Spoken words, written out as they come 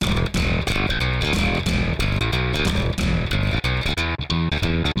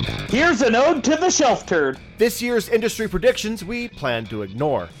Here's an ode to the shelf turd. This year's industry predictions we plan to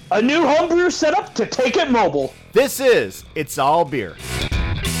ignore. A new homebrew setup to take it mobile. This is It's All Beer.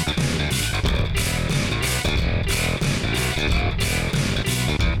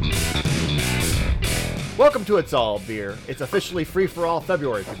 Welcome to It's All Beer. It's officially free-for-all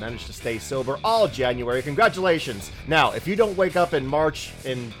February. If you managed to stay sober all January, congratulations. Now, if you don't wake up in March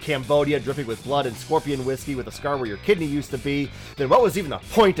in Cambodia dripping with blood and scorpion whiskey with a scar where your kidney used to be, then what was even the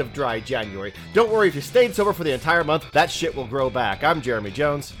point of dry January? Don't worry, if you stayed sober for the entire month, that shit will grow back. I'm Jeremy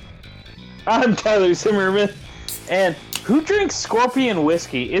Jones. I'm Tyler Zimmerman. And who drinks scorpion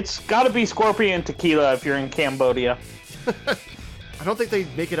whiskey? It's gotta be scorpion tequila if you're in Cambodia. I don't think they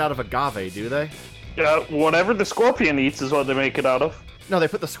make it out of agave, do they? Whatever the scorpion eats is what they make it out of. No, they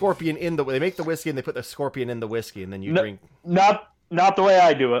put the scorpion in the... They make the whiskey and they put the scorpion in the whiskey and then you drink... Not the way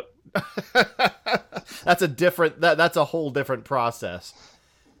I do it. That's a different... That's a whole different process.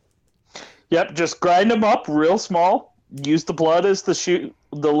 Yep, just grind them up real small. Use the blood as the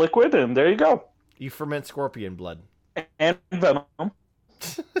liquid, and there you go. You ferment scorpion blood. And venom.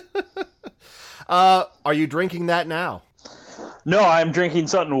 Are you drinking that now? No, I'm drinking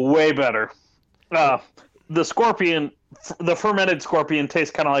something way better. The scorpion, the fermented scorpion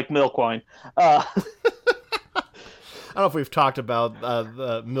tastes kind of like milk wine. I don't know if we've talked about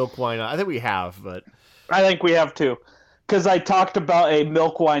the milk wine. I think we have, but... I think we have too. Because I talked about a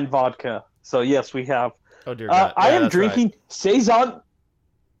milk wine vodka. So yes, we have. Oh dear God. I am drinking right.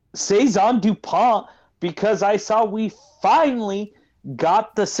 Saison DuPont because I saw we finally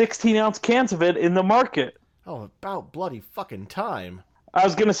got the 16-ounce cans of it in the market. Oh, about bloody fucking time. I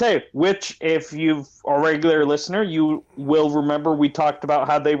was going to say, which, if you're a regular listener, you will remember we talked about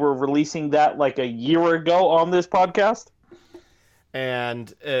how they were releasing that like a year ago on this podcast.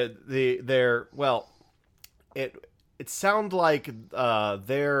 And it sounded like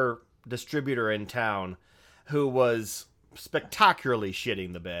their distributor in town, who was spectacularly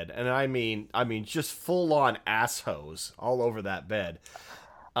shitting the bed, and I mean just full-on asshose all over that bed.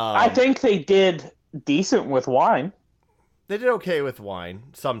 I think they did decent with wine. They did okay with wine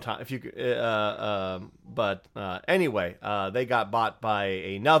sometimes, but anyway, they got bought by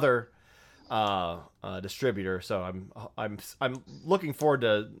another distributor. So I'm looking forward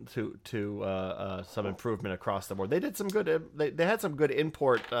to some improvement across the board. They did some good. They had some good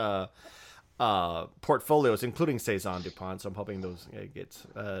import portfolios, including Saison DuPont. So I'm hoping those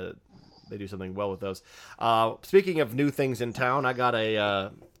they do something well with those. Speaking of new things in town, I got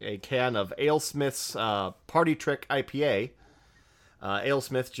a can of AleSmith's Party Trick IPA.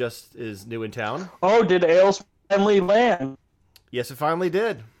 AleSmith just is new in town. Oh, did AleSmith finally land? Yes, it finally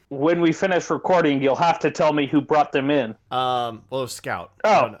did. When we finish recording, you'll have to tell me who brought them in. Well, it was Scout.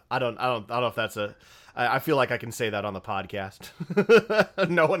 Oh, I don't know if that's a. I feel like I can say that on the podcast.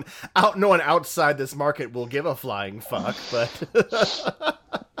 No one outside this market will give a flying fuck, but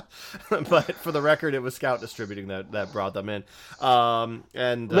but for the record, it was Scout Distributing that brought them in.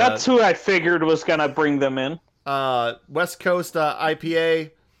 And that's who I figured was gonna bring them in. West Coast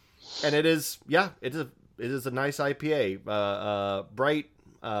IPA, and it is a nice IPA. Bright,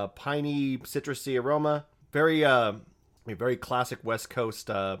 piney, citrusy aroma. Very classic West Coast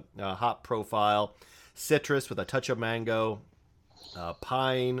hop profile. Citrus with a touch of mango,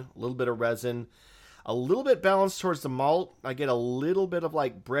 pine, a little bit of resin, a little bit balanced towards the malt. I get a little bit of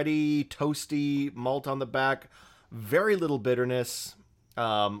like bready, toasty malt on the back. Very little bitterness.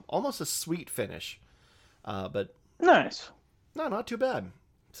 Almost a sweet finish. But nice. No, not too bad.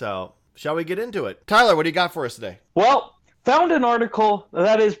 So, shall we get into it? Tyler, what do you got for us today? Well, found an article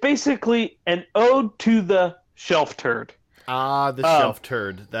that is basically an ode to the shelf turd. The shelf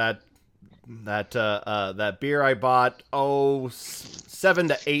turd. That beer I bought 7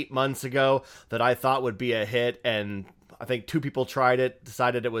 to 8 months ago that I thought would be a hit, and I think 2 people tried it,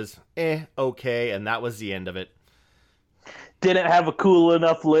 decided it was okay, and that was the end of it. Didn't have a cool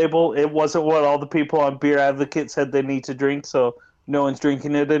enough label. It wasn't what all the people on Beer Advocate said they need to drink, so no one's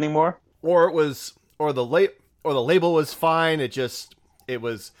drinking it anymore. Or the label was fine. Though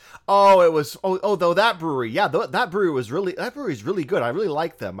that brewery, that brewery's really good. I really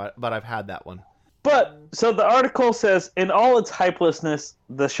like them, but I've had that one. But so the article says, in all its hypelessness,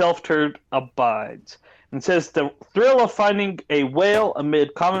 the shelf turd abides, and says the thrill of finding a whale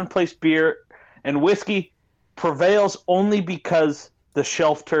amid commonplace beer and whiskey prevails only because the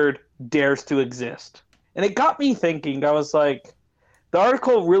shelf turd dares to exist. And it got me thinking. I was like, the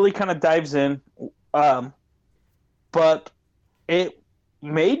article really kind of dives in, but it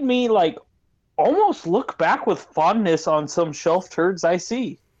made me like almost look back with fondness on some shelf turds I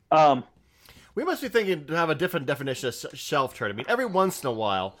see. We must be thinking to have a different definition of shelf turd. I mean, every once in a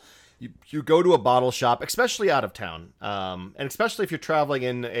while, You go to a bottle shop, especially out of town, and especially if you're traveling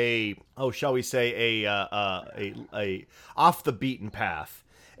in shall we say a off the beaten path,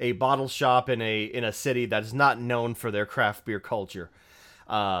 a bottle shop in a city that's not known for their craft beer culture,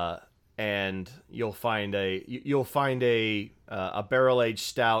 and you'll find a barrel aged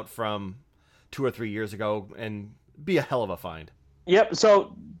stout from 2 or 3 years ago and be a hell of a find. Yep.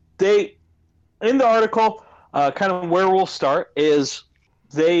 So they, in the article, kind of where we'll start is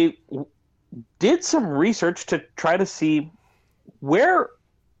they did some research to try to see where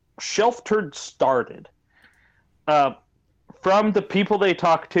Shelf Turd started. From the people they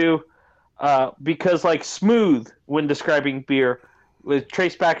talked to, because like Smooth, when describing beer, was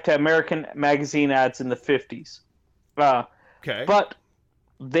traced back to American magazine ads in the 50s. Okay. But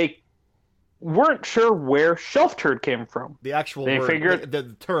they weren't sure where Shelf Turd came from. The actual they word, figured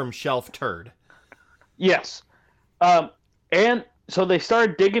the term shelf turd. Yes. And so they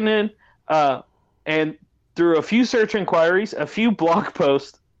started digging in, and through a few search inquiries, a few blog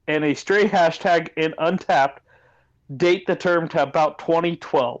posts, and a stray hashtag in Untappd, date the term to about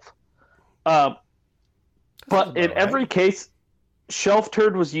 2012. But in every case, Shelf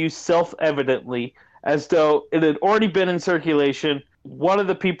Turd was used self-evidently, as though it had already been in circulation. One of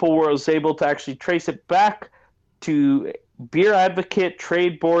the people was able to actually trace it back to Beer Advocate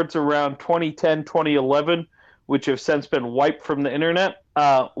trade boards around 2010, 2011, which have since been wiped from the internet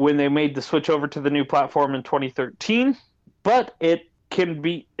when they made the switch over to the new platform in 2013. But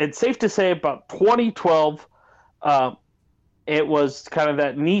it's safe to say about 2012, it was kind of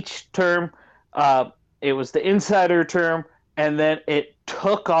that niche term. It was the insider term, and then it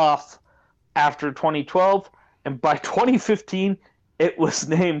took off after 2012. And by 2015, it was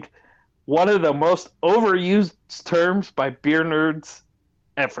named one of the most overused terms by beer nerds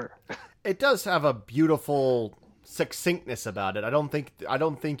ever. It does have a beautiful succinctness about it. I don't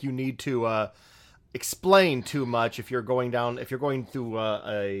think you need to explain too much if you're going through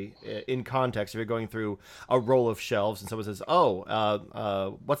in context, if you're going through a roll of shelves and someone says,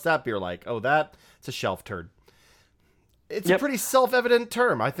 what's that beer like? Oh, it's a shelf turd. It's a pretty self-evident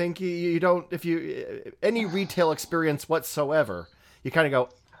term. I think you don't, if you any retail experience whatsoever, you kind of go,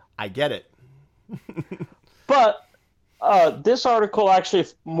 I get it. But this article actually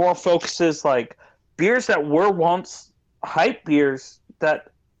more focuses like beers that were once hype beers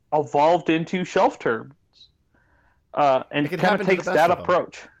that evolved into shelf turds, and kind of takes that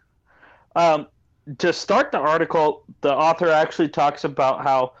approach. To start the article, the author actually talks about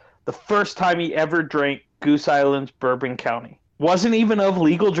how the first time he ever drank Goose Island's Bourbon County wasn't even of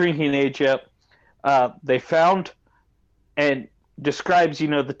legal drinking age yet. They found and describes,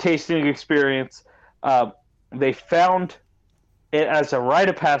 the tasting experience. They found it as a rite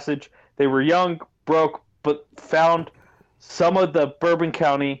of passage. They were young, broke, but found some of the Bourbon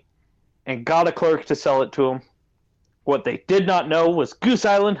County and got a clerk to sell it to them. What they did not know was Goose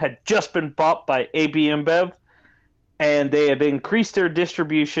Island had just been bought by AB InBev, and they had increased their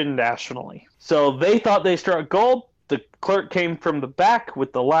distribution nationally. So they thought they struck gold. The clerk came from the back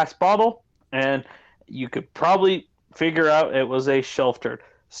with the last bottle, and you could probably figure out it was a shelf turd.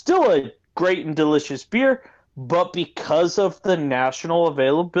 Still a great and delicious beer, but because of the national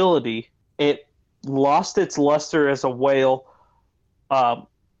availability, it lost its luster as a whale.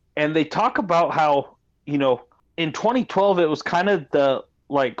 And they talk about how, in 2012, it was kind of the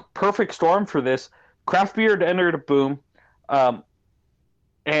perfect storm for this. Craft beer had entered a boom,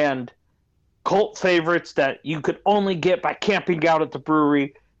 and cult favorites that you could only get by camping out at the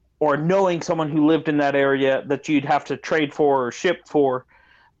brewery or knowing someone who lived in that area that you'd have to trade for or ship for,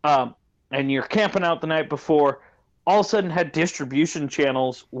 and you're camping out the night before, all of a sudden had distribution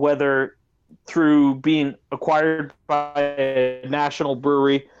channels, whether through being acquired by a national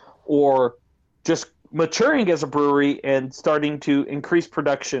brewery or just maturing as a brewery and starting to increase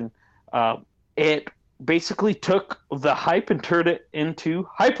production. It basically took the hype and turned it into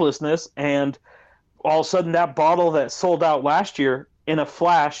hypelessness, and all of a sudden that bottle that sold out last year in a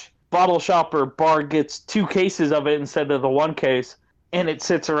flash, bottle shop or bar gets 2 cases of it instead of the 1 case, and it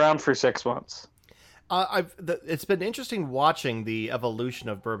sits around for 6 months. It's been interesting watching the evolution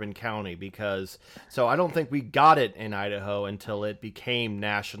of Bourbon County because I don't think we got it in Idaho until it became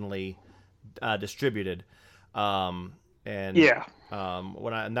nationally distributed. And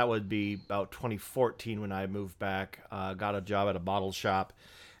that would be about 2014 when I moved back, got a job at a bottle shop,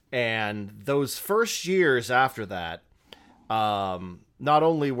 and those first years after that, not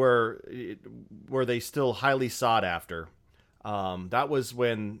only were they still highly sought after. That was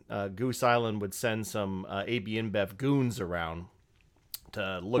when Goose Island would send some AB InBev goons around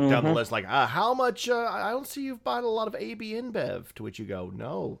to look down the list like, how much? I don't see you've bought a lot of AB InBev. To which you go,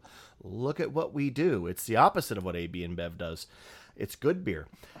 no, look at what we do. It's the opposite of what AB InBev does. It's good beer,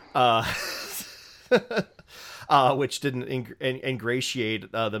 which didn't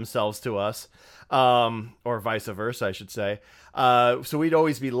ingratiate themselves to us, or vice versa, I should say. So we'd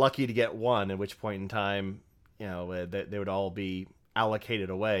always be lucky to get one, at which point in time, they would all be allocated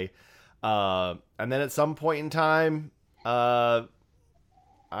away. And then at some point in time, I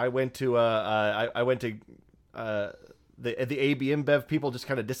went to the AB InBev people just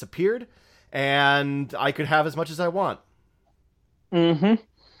kind of disappeared, and I could have as much as I want. In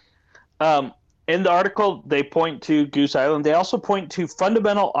the article, they point to Goose Island. They also point to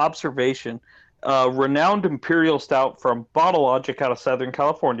Fundamental Observation, a renowned imperial stout from Bottle Logic out of Southern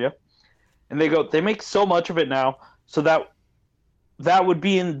California. And they make so much of it now, so that would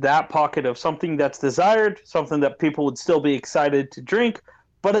be in that pocket of something that's desired, something that people would still be excited to drink,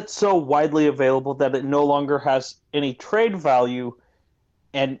 but it's so widely available that it no longer has any trade value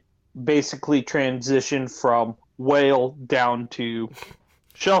and basically transition from whale down to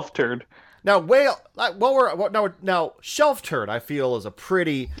shelf turd. Now now shelf turd, I feel is a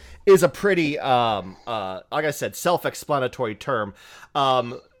pretty like I said, self-explanatory term.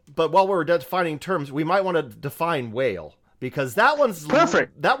 But while we're defining terms, we might want to define whale, because that one's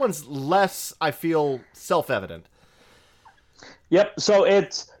perfect. That one's less, I feel, self-evident. Yep. So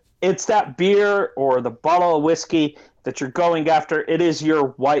it's that beer or the bottle of whiskey that you're going after. It is your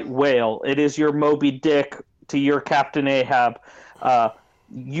white whale. It is your Moby Dick to your Captain Ahab.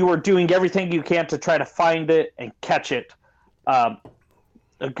 You are doing everything you can to try to find it and catch it.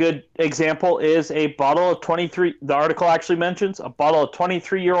 A good example is a bottle of 23. The article actually mentions a bottle of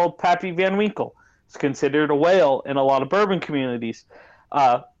 23-year-old Pappy Van Winkle. It's considered a whale in a lot of bourbon communities.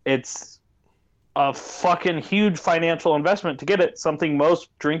 It's a fucking huge financial investment to get it, something most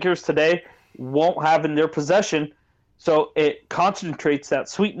drinkers today won't have in their possession. So it concentrates that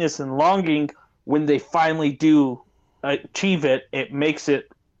sweetness and longing when they finally do achieve it. It makes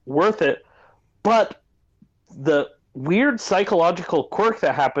it worth it. But the weird psychological quirk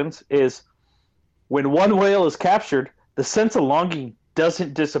that happens is when one whale is captured, the sense of longing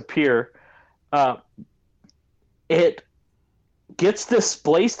doesn't disappear. It gets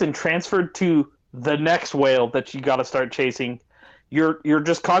displaced and transferred to the next whale that you got to start chasing. You're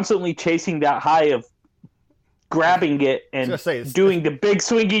just constantly chasing that high of grabbing it and doing the big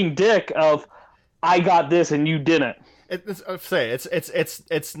swinging dick of I got this and you didn't.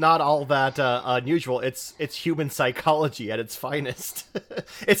 It's not all that unusual. It's human psychology at its finest.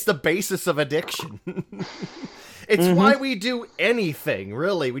 It's the basis of addiction. It's why we do anything,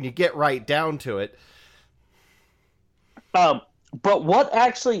 really, when you get right down to it. But what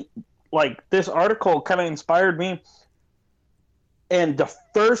actually, this article kind of inspired me, and the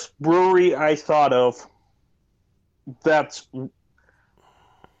first brewery I thought of that's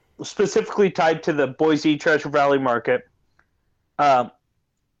specifically tied to the Boise Treasure Valley market,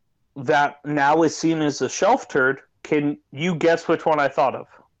 that now is seen as a shelf turd. Can you guess which one I thought of?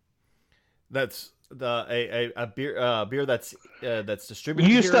 That's a beer that's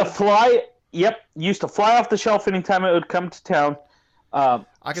distributed. Used to fly off the shelf anytime it would come to town.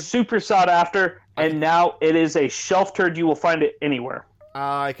 Super sought after, and now it is a shelf turd. You will find it anywhere.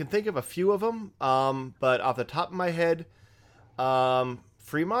 I can think of a few of them, but off the top of my head,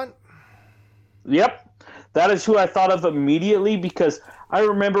 Fremont? Yep. That is who I thought of immediately, because I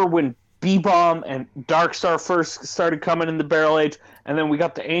remember when B-Bomb and Dark Star first started coming in the barrel age, and then we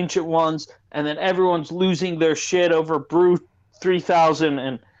got the ancient ones, and then everyone's losing their shit over Brew 3000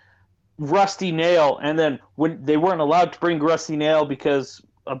 and Rusty Nail, and then when they weren't allowed to bring Rusty Nail because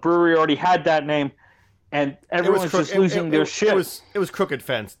a brewery already had that name, and everyone's just losing their shit. It was Crooked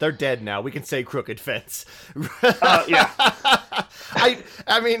Fence. They're dead now. We can say Crooked Fence. Yeah.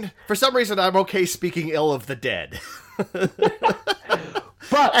 I mean, for some reason, I'm okay speaking ill of the dead.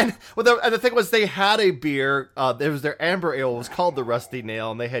 But the thing was, they had a beer. There was their amber ale. It was called the Rusty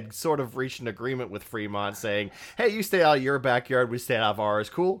Nail, and they had sort of reached an agreement with Fremont, saying, "Hey, you stay out of your backyard, we stay out of ours.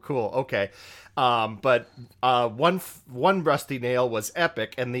 Cool, okay." But one Rusty Nail was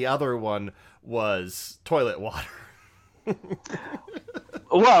epic, and the other one was toilet water.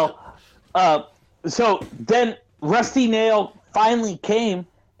 Well, so then Rusty Nail finally came,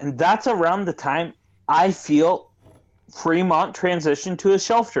 and that's around the time I feel Fremont transitioned to a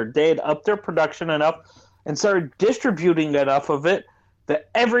shelf turd. They had upped their production enough and started distributing enough of it that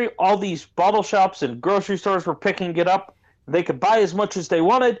all these bottle shops and grocery stores were picking it up. They could buy as much as they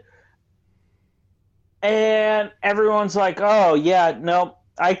wanted. And everyone's like, oh, yeah, no,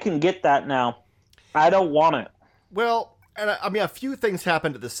 I can get that now. I don't want it. Well, And I mean, a few things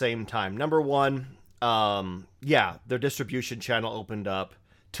happened at the same time. Number one, their distribution channel opened up.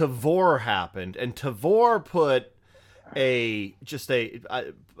 Tavour happened, and Tavour put I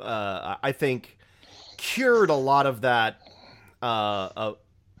think, cured a lot of that, the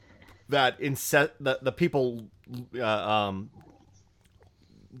people,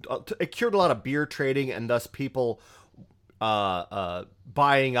 it cured a lot of beer trading, and thus people,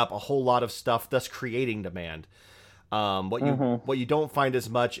 buying up a whole lot of stuff, thus creating demand. What you don't find as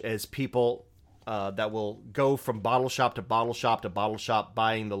much as people that will go from bottle shop to bottle shop to bottle shop,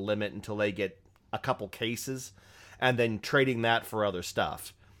 buying the limit until they get a couple cases, and then trading that for other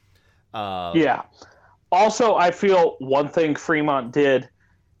stuff. Yeah. Also, I feel one thing Fremont did,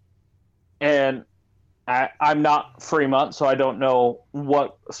 and I'm not Fremont, so I don't know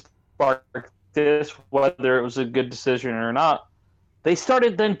what sparked this, whether it was a good decision or not. They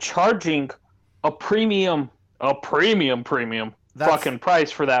started then charging a premium fucking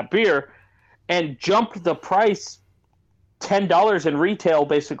price for that beer, and jumped the price $10 in retail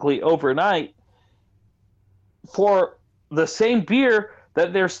basically overnight for the same beer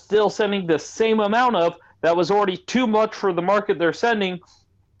that they're still sending the same amount of, that was already too much for the market they're sending,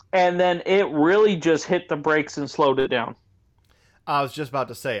 and then it really just hit the brakes and slowed it down. I was just about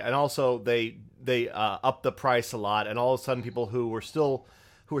to say, and also they upped the price a lot, and all of a sudden people who were still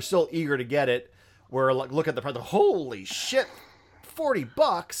eager to get it were like, look at the price, holy shit,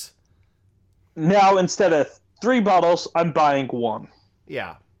 $40. Now instead of 3 bottles, I'm buying 1.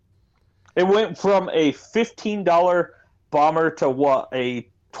 Yeah. It went from a $15 bomber to what, a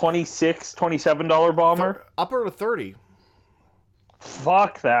 $26, $27 bomber? Upper to 30.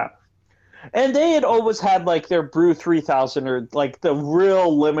 Fuck that. And they had always had like their Brew 3000 or like the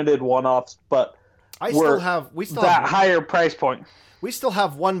real limited one-offs, but we still have higher price point. We still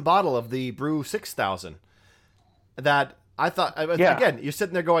have 1 bottle of the Brew 6000 that I thought, again, you're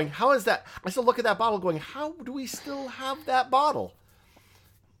sitting there going, how is that? I still look at that bottle going, how do we still have that bottle?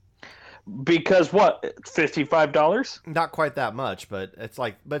 Because what, $55? Not quite that much, but it's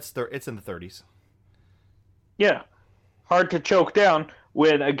in the 30s. Yeah. Hard to choke down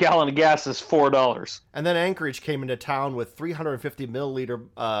when a gallon of gas is $4. And then Anchorage came into town with 350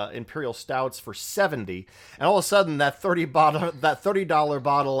 milliliter Imperial Stouts for $70, and all of a sudden that $30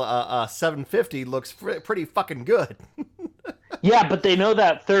 bottle $750 looks pretty fucking good. Yeah, but they know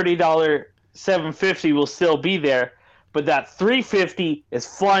that $30 $750 will still be there, but that $350 is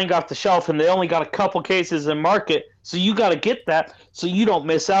flying off the shelf, and they only got a couple cases in market, so you got to get that so you don't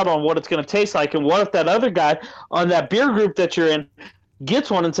miss out on what it's going to taste like. And what if that other guy on that beer group that you're in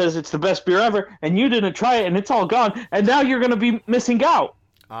gets one and says it's the best beer ever, and you didn't try it, and it's all gone, and now you're going to be missing out?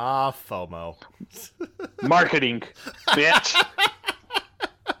 FOMO. Marketing, bitch.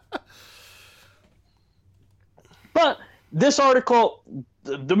 But this article,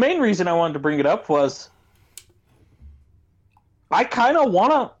 the main reason I wanted to bring it up was I kind of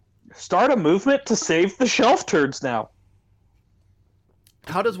want to start a movement to save the shelf turds now.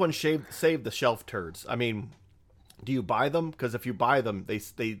 How does one save the shelf turds? I mean, do you buy them? Because if you buy them, they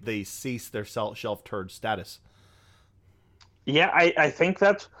cease their shelf turd status. Yeah, I think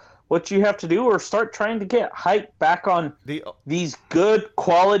that's what you have to do, or start trying to get hype back on these good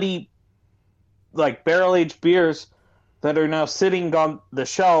quality, like barrel-aged beers that are now sitting on the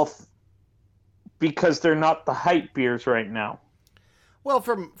shelf because they're not the hype beers right now. Well,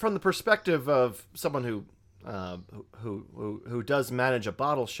 from the perspective of someone who does manage a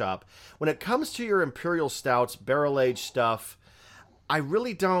bottle shop, when it comes to your Imperial Stouts, barrel-aged stuff, I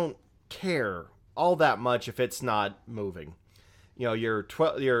really don't care all that much if it's not moving. You know, your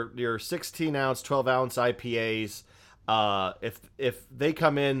 16-ounce, 12-ounce IPAs, if they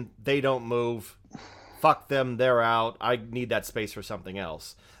come in, they don't move, fuck them, they're out. I need that space for something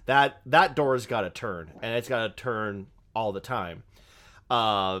else. That door's got to turn, and it's got to turn all the time.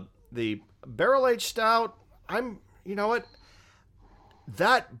 The barrel-aged stout, you know what?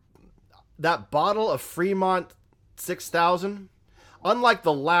 That bottle of Fremont 6000, unlike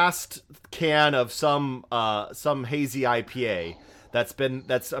the last can of some hazy IPA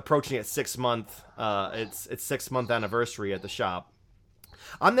that's approaching its 6-month its 6-month anniversary at the shop,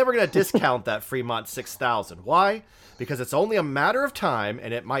 I'm never going to discount that Fremont 6000. Why? Because it's only a matter of time,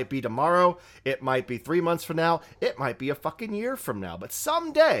 and it might be tomorrow, it might be 3 months from now, it might be a fucking year from now. But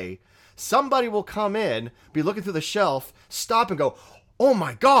someday, somebody will come in, be looking through the shelf, stop and go, oh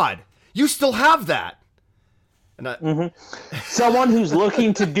my God, you still have that. And someone who's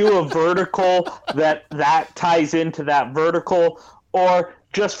looking to do a vertical that ties into that vertical, or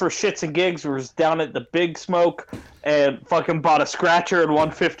just for shits and gigs was down at the Big Smoke and fucking bought a scratcher and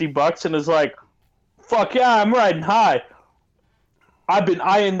won $50 and is like, fuck yeah, I'm riding high. I've been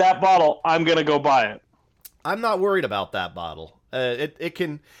eyeing that bottle. I'm gonna go buy it. I'm not worried about that bottle. It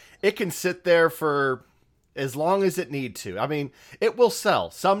can sit there for as long as it need to. I mean, it will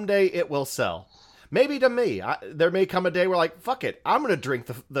sell. Someday it will sell. Maybe to me. There may come a day where, like, fuck it, I'm going to drink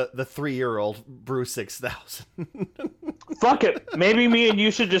the 3-year-old Brew 6000. Fuck it. Maybe me and you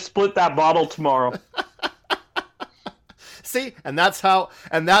should just split that bottle tomorrow. See? And that's how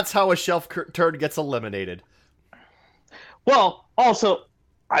a shelf turd gets eliminated. Well, also,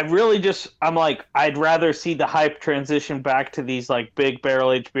 I'm like, I'd rather see the hype transition back to these, like, big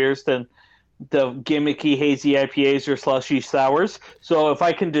barrel-aged beers than the gimmicky hazy IPAs or slushy sours. So if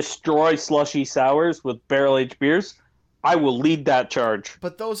I can destroy slushy sours with barrel-aged beers, I will lead that charge.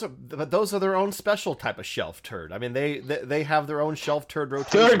 But those are their own special type of shelf turd. I mean, they have their own shelf turd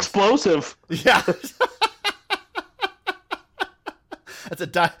rotation. They're explosive. Yeah.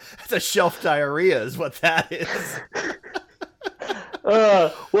 That's a shelf diarrhea is what that is.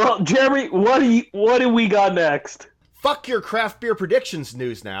 Well, Jeremy, what do we got next? Fuck your craft beer predictions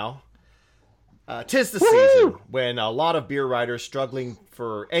news now. 'Tis the Woo-hoo! season when a lot of beer writers struggling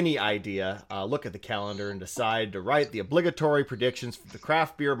for any idea look at the calendar and decide to write the obligatory predictions for the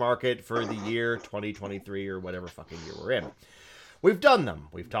craft beer market for the year 2023 or whatever fucking year we're in. We've done them.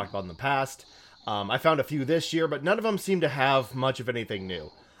 We've talked about them in the past. I found a few this year, but none of them seem to have much of anything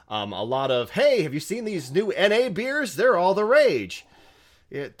new. A lot of, hey, have you seen these new NA beers? They're all the rage.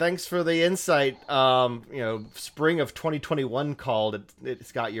 Yeah, thanks for the insight. Spring of 2021 called.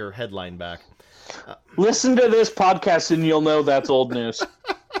 It's got your headline back. Listen to this podcast and you'll know that's old news.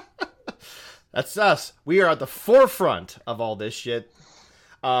 That's us. We are at the forefront of all this shit.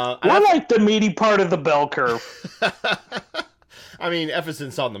 We're like the meaty part of the bell curve. I mean,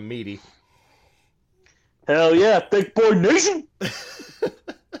 emphasis on the meaty. Hell yeah, thick boy nation.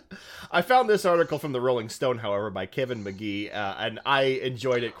 I found this article from the Rolling Stone, however, by Kevin McGee, and I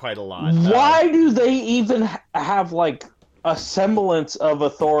enjoyed it quite a lot. Why do they even have, like, a semblance of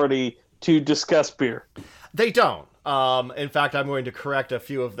authority to discuss beer? They don't. In fact, I'm going to correct a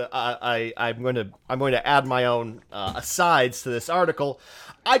few of the. I'm going to add my own asides to this article.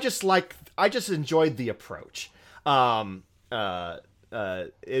 I just enjoyed the approach. It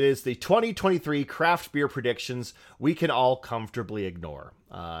is the 2023 craft beer predictions we can all comfortably ignore.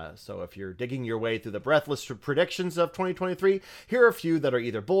 So if you're digging your way through the breathless predictions of 2023, here are a few that are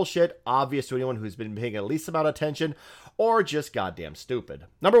either bullshit, obvious to anyone who's been paying at least amount of attention, or just goddamn stupid.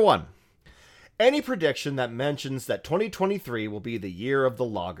 Number 1. Any prediction that mentions that 2023 will be the year of the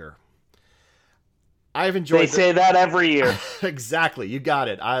lager. I've enjoyed. They say that every year. Exactly, you got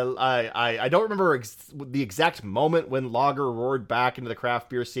it. I don't remember the exact moment when lager roared back into the craft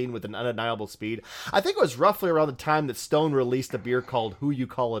beer scene with an undeniable speed. I think it was roughly around the time that Stone released a beer called Who You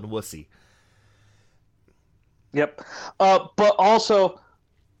Callin' Wussy. Yep. But also,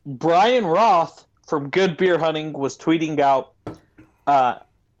 Brian Roth from Good Beer Hunting was tweeting out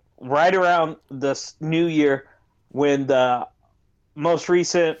right around this new year when the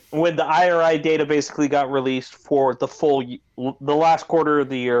IRI data basically got released for the last quarter of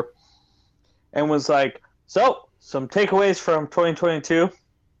the year, and was like, so some takeaways from 2022.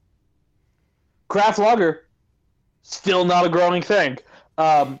 Craft lager, still not a growing thing.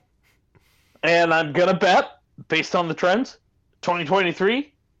 And I'm going to bet, based on the trends,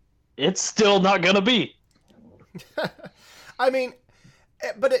 2023, it's still not going to be. I mean,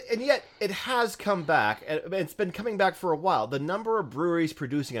 and yet it has come back. It's been coming back for a while. The number of breweries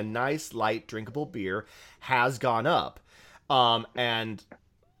producing a nice, light, drinkable beer has gone up. And,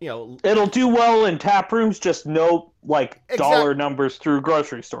 you know, it'll do well in tap rooms, just no dollar numbers through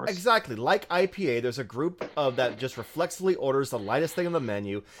grocery stores. Exactly. Like IPA, there's a group that just reflexively orders the lightest thing on the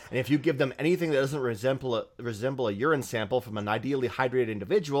menu, and if you give them anything that doesn't resemble a urine sample from an ideally hydrated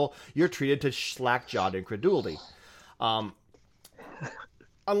individual, you're treated to slack-jawed incredulity.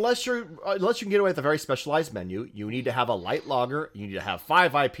 Unless you can get away with a very specialized menu, you need to have a light lager, you need to have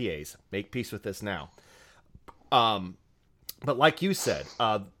 5 IPAs. Make peace with this now. But like you said,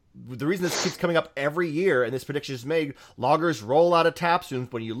 the reason this keeps coming up every year, and this prediction is made, lagers roll out of tap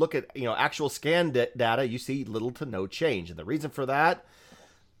rooms. When you look at actual scan data, you see little to no change. And the reason for that,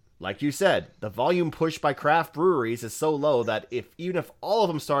 like you said, the volume push by craft breweries is so low that even if all of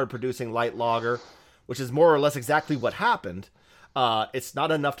them started producing light lager, which is more or less exactly what happened, it's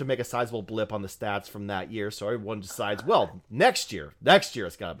not enough to make a sizable blip on the stats from that year. So everyone decides, well, next year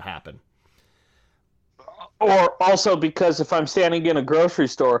it's going to happen. Or also because if I'm standing in a grocery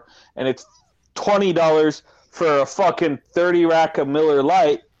store and it's $20 for a fucking 30 rack of Miller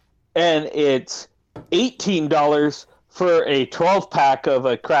Lite, and it's $18 for a 12 pack of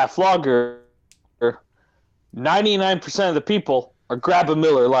a craft lager, 99% of the people or grab a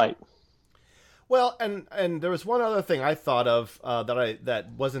Miller Lite. Well, and there was one other thing I thought of that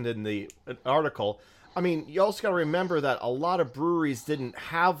wasn't in the article. I mean, you also got to remember that a lot of breweries didn't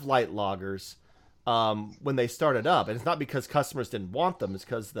have light lagers when they started up, and it's not because customers didn't want them. It's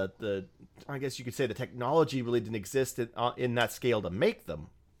because the I guess you could say the technology really didn't exist in that scale to make them.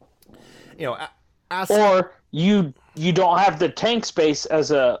 You know, or you don't have the tank space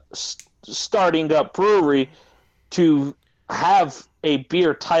as a starting up brewery to have a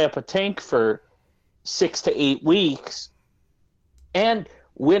beer tie up a tank for 6 to 8 weeks. And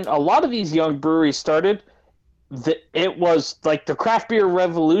when a lot of these young breweries started, it was like the craft beer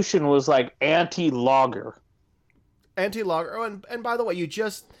revolution was like anti-lager. Anti-lager. Oh, and by the way, you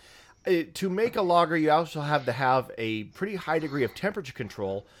just to make a lager, you also have to have a pretty high degree of temperature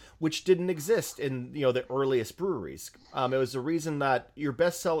control, which didn't exist in the earliest breweries. It was the reason that your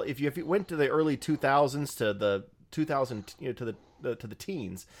best seller, if you went to the early 2000s to the 2000 to the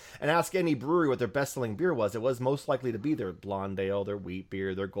teens and ask any brewery what their best-selling beer was, it was most likely to be their blonde ale, their wheat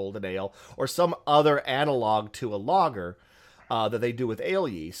beer, their golden ale, or some other analog to a lager that they do with ale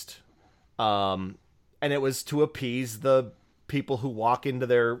yeast. And it was to appease the people who walk into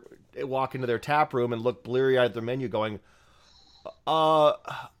their tap room and look bleary-eyed at their menu going,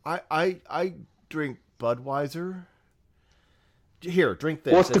 I drink Budweiser. Here, drink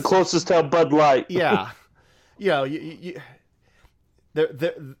this. What's the closest to a Bud Light? Yeah.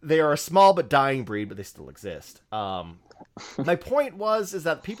 They are a small but dying breed, but they still exist. My point is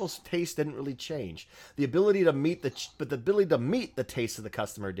that people's taste didn't really change. The ability to meet the taste of the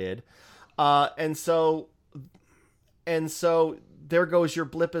customer did, and so there goes your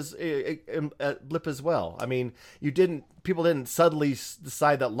blip as well. I mean, people didn't suddenly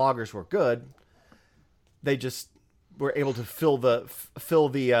decide that lagers were good. They just were able to fill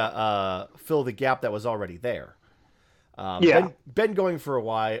the gap that was already there. Been going for a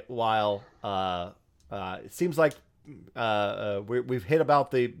while. It seems like we've hit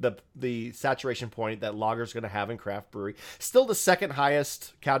about the saturation point that lager's going to have in craft brewery. Still the second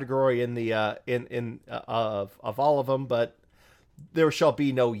highest category in the of all of them, but there shall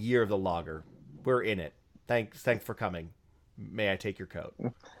be no year of the lager. We're in it. Thanks for coming. May I take your coat?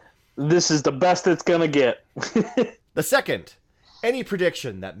 This is the best it's gonna get. The second, any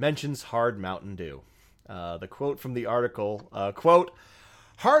prediction that mentions Hard Mountain Dew. The quote from the article, quote,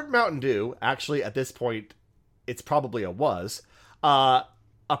 Hard Mountain Dew, actually at this point, it's probably a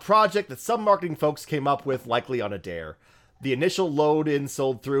project that some marketing folks came up with likely on a dare. The initial load-in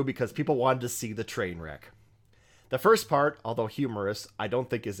sold through because people wanted to see the train wreck. The first part, although humorous, I don't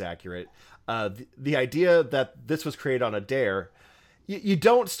think is accurate. The idea that this was created on a dare, you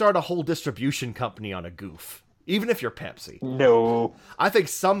don't start a whole distribution company on a goof. Even if you're Pepsi. No. I think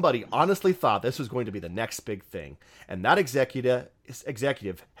somebody honestly thought this was going to be the next big thing. And that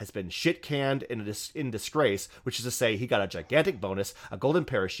executive has been shit-canned in disgrace, which is to say he got a gigantic bonus, a golden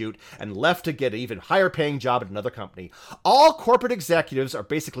parachute, and left to get an even higher-paying job at another company. All corporate executives are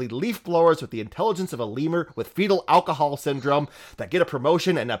basically leaf blowers with the intelligence of a lemur with fetal alcohol syndrome that get a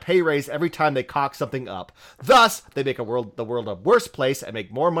promotion and a pay raise every time they cock something up. Thus, they make the world a worse place and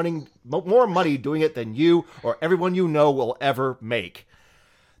make more money doing it than you or everyone you know will ever make.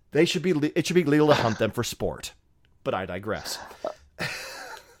 It should be legal to hunt them for sport. But I digress.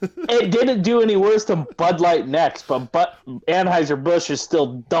 It didn't do any worse than Bud Light Next, but Anheuser-Busch is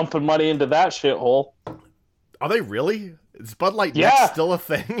still dumping money into that shithole. Are they really? Is Bud Light Next still a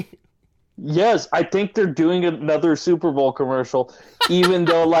thing? Yes, I think they're doing another Super Bowl commercial, even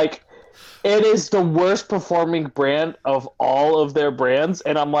though, it is the worst performing brand of all of their brands,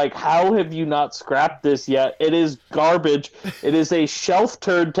 and I'm like, how have you not scrapped this yet? It is garbage. It is a shelf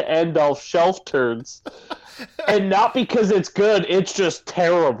turd to end all shelf turds. And not because it's good, it's just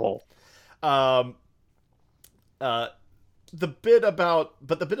terrible. The bit about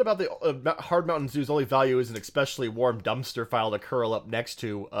the Hard Mountain Dew's only value is an especially warm dumpster file to curl up next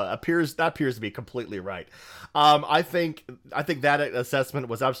to appears to be completely right. I think that assessment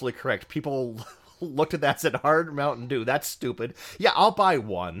was absolutely correct. People looked at that and said, Hard Mountain Dew, that's stupid. Yeah, I'll buy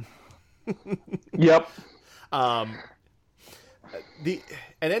one. Yep.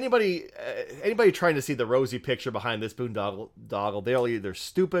 Anybody trying to see the rosy picture behind this boondoggle, they're either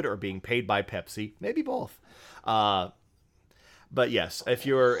stupid or being paid by Pepsi, maybe both. But yes, if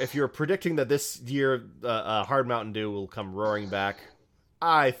you're predicting that this year Hard Mountain Dew will come roaring back,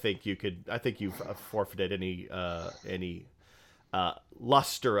 I think you've forfeited any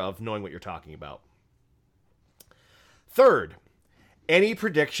luster of knowing what you're talking about. Third, any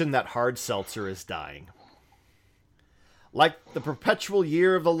prediction that hard seltzer is dying. Like the perpetual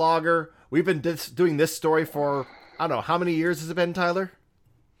year of the lager, we've been doing this story for, I don't know, how many years has it been, Tyler?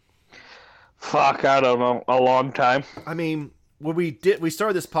 Fuck, I don't know. A long time. I mean, when we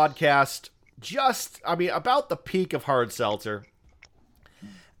started this podcast about the peak of hard seltzer.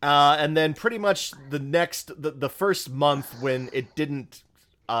 And then pretty much the first month when it didn't,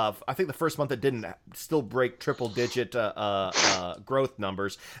 I think the first month it didn't still break triple digit growth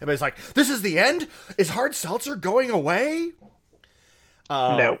numbers. Everybody's like, this is the end? Is hard seltzer going away?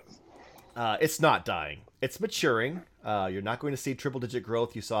 No. It's not dying. It's maturing. You're not going to see triple digit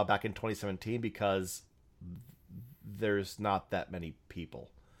growth you saw back in 2017 because there's not that many people.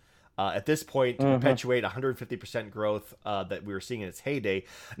 At this point, to perpetuate 150% growth that we were seeing in its heyday,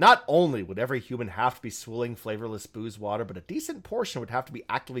 not only would every human have to be swilling flavorless booze water, but a decent portion would have to be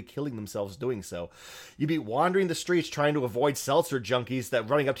actively killing themselves doing so. You'd be wandering the streets trying to avoid seltzer junkies that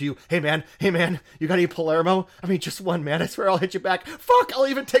running up to you, hey man, you got any Palermo? I mean, just one, man, I swear I'll hit you back. Fuck, I'll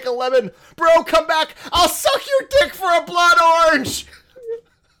even take a lemon. Bro, come back, I'll suck your dick for a blood orange!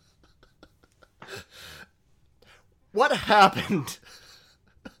 What happened?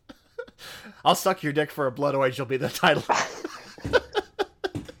 I'll suck your dick for a blood orange will be the title.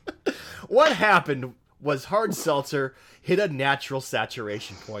 What happened was hard seltzer hit a natural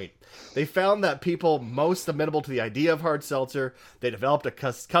saturation point. They found that people most amenable to the idea of hard seltzer, they developed a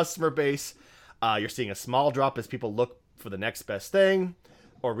customer base. You're seeing a small drop as people look for the next best thing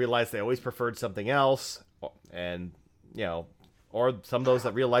or realize they always preferred something else. And, or some of those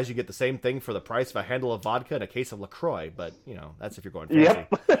that realize you get the same thing for the price of a handle of vodka and a case of LaCroix. But, that's if you're going fancy.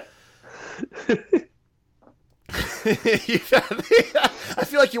 Yep. I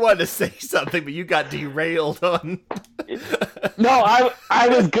feel like you wanted to say something, but you got derailed on. No, I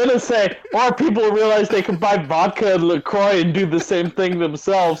was gonna say, or people realize they can buy vodka and LaCroix and do the same thing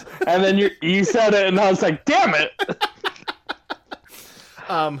themselves, and then you said it, and I was like, damn it.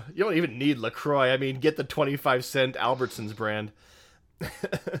 You don't even need LaCroix. I mean, get the 25-cent Albertsons brand.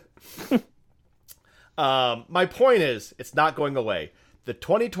 My point is, it's not going away. The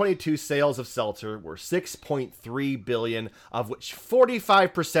 2022 sales of seltzer were $6.3 billion, of which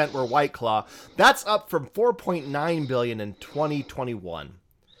 45% were White Claw. That's up from $4.9 billion in 2021.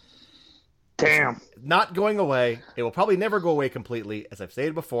 Damn. It's not going away. It will probably never go away completely. As I've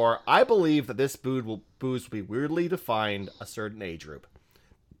stated before, I believe that this booze will be weirdly defined a certain age group.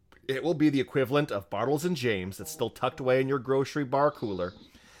 It will be the equivalent of Bartles and James that's still tucked away in your grocery bar cooler.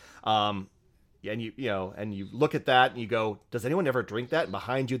 And you look at that and you go, does anyone ever drink that? And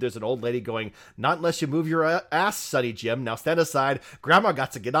behind you, there's an old lady going, not unless you move your ass, Sonny Jim. Now stand aside. Grandma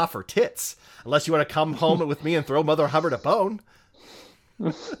got to get off her tits. Unless you want to come home with me and throw Mother Hubbard a bone.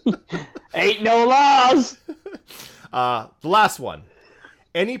 Ain't no laws. The last one.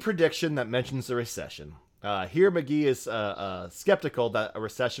 Any prediction that mentions a recession. Here, McGee is skeptical that a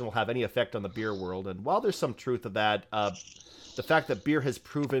recession will have any effect on the beer world. And while there's some truth to that, the fact that beer has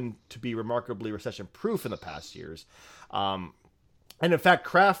proven to be remarkably recession-proof in the past years. And in fact,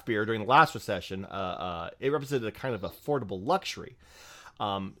 craft beer during the last recession, it represented a kind of affordable luxury.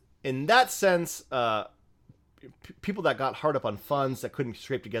 In that sense, people that got hard up on funds that couldn't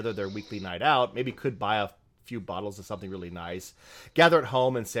scrape together their weekly night out maybe could buy a few bottles of something really nice, gather at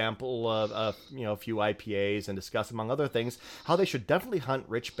home and sample a few IPAs and discuss, among other things, how they should definitely hunt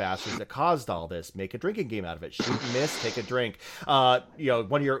rich bastards that caused all this. Make a drinking game out of it. Shoot and miss, take a drink. When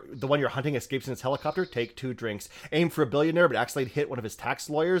the one you're hunting escapes in his helicopter, take 2 drinks. Aim for a billionaire but accidentally hit one of his tax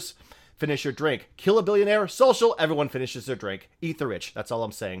lawyers, finish your drink. Kill a billionaire, social, everyone finishes their drink. Eat the rich. That's all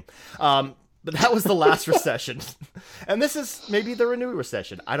I'm saying. But that was the last recession. And this is maybe the renewed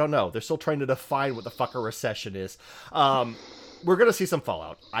recession. I don't know. They're still trying to define what the fuck a recession is. We're going to see some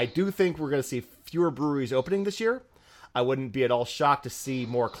fallout. I do think we're going to see fewer breweries opening this year. I wouldn't be at all shocked to see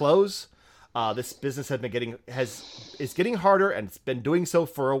more close. This business is getting harder, and it's been doing so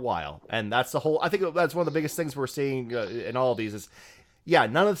for a while. And that's I think that's one of the biggest things we're seeing in all of these is,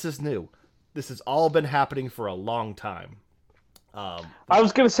 none of this is new. This has all been happening for a long time. I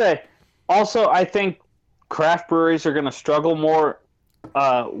was going to say, also, I think craft breweries are going to struggle more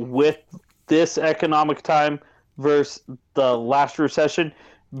with this economic time versus the last recession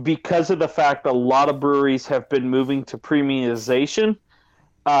because of the fact a lot of breweries have been moving to premiumization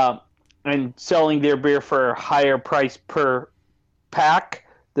and selling their beer for a higher price per pack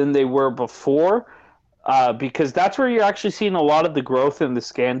than they were before. Because that's where you're actually seeing a lot of the growth in the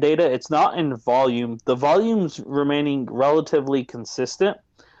scan data. It's not in volume. The volume's remaining relatively consistent,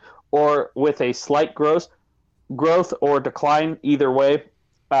 or with a slight growth or decline, either way.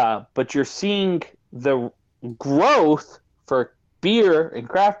 But you're seeing the growth for beer and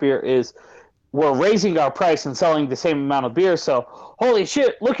craft beer is we're raising our price and selling the same amount of beer. So, holy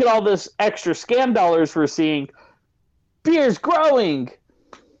shit, look at all this extra scan dollars we're seeing. beer's growing.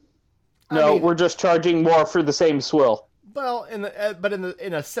 No, we're just charging more for the same swill. Well, in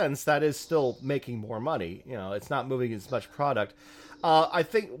a sense, that is still making more money. You know, it's not moving as much product. I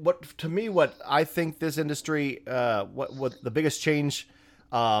think what I think this industry, what the biggest change,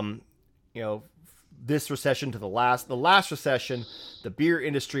 this recession to the last recession, the beer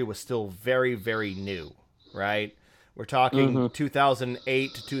industry was still very, very new, right? We're talking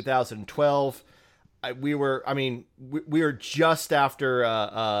 2008 to 2012. We were just after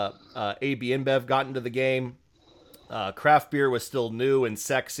AB InBev got into the game. Craft beer was still new and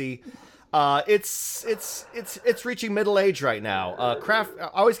sexy. It's reaching middle age right now. I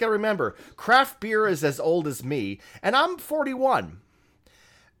always got to remember, craft beer is as old as me, and I'm 41.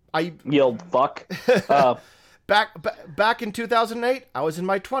 You old fuck. Back in 2008, I was in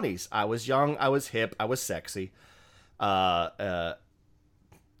my 20s. I was young. I was hip. I was sexy.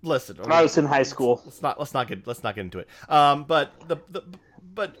 Listen, I was in high school. Let's not get into it.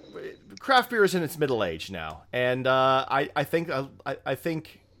 But craft beer is in its middle age now, and I think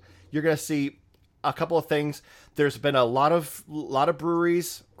you're gonna see a couple of things. There's been a lot of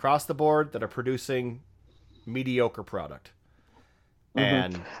breweries across the board that are producing mediocre product,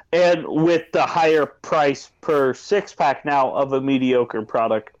 and with the higher price per 6-pack now of a mediocre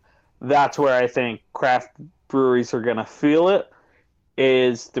product, that's where I think craft breweries are gonna feel it.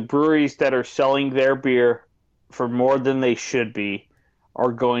 Is the breweries that are selling their beer for more than they should be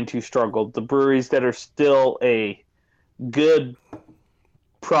are going to struggle. The breweries that are still a good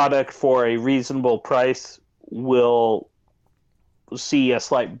product for a reasonable price will see a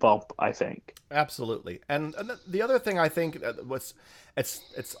slight bump, I think. Absolutely. And the other thing I think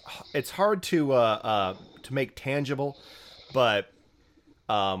it's hard to make tangible, but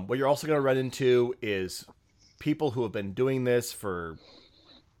what you're also going to run into is people who have been doing this for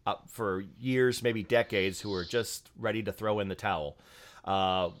years, maybe decades, who are just ready to throw in the towel.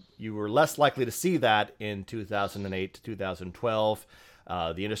 You were less likely to see that in 2008 to 2012.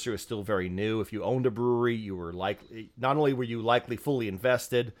 The industry was still very new. If you owned a brewery, you were not only were you likely fully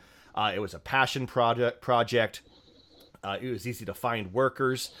invested, it was a passion project. It was easy to find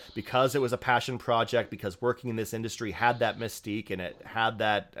workers because it was a passion project, because working in this industry had that mystique and it had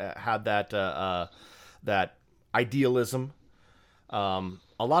that idealism.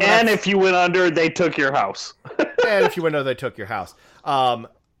 If you went under, they took your house. And if you went under, they took your house.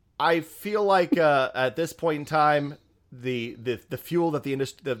 I feel like at this point in time, the fuel that the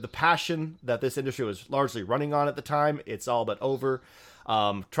industry, the passion that this industry was largely running on at the time, it's all but over.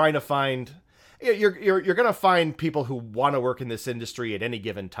 Trying to find, you're gonna find people who want to work in this industry at any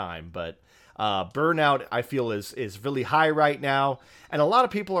given time, but burnout, I feel, is really high right now, and a lot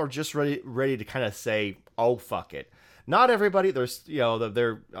of people are just ready to kind of say, oh, fuck it. Not everybody. There's,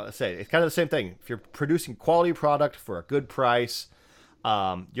 they're say it's kind of the same thing. If you're producing quality product for a good price,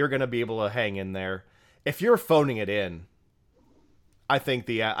 you're gonna be able to hang in there. If you're phoning it in, I think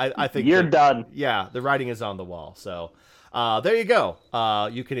I think you're done. Yeah, the writing is on the wall. So there you go.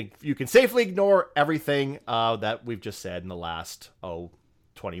 You can safely ignore everything that we've just said in the last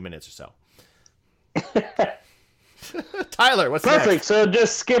 20 minutes or so. Tyler, what's perfect? Next? So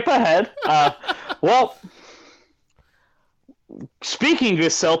just skip ahead. Well, speaking of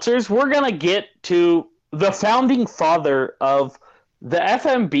seltzers, we're gonna get to the founding father of the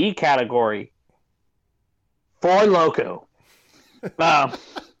FMB category, Four Loko.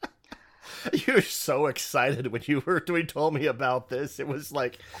 You were so excited when you told me about this. It was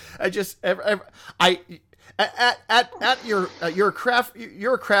like you're a craft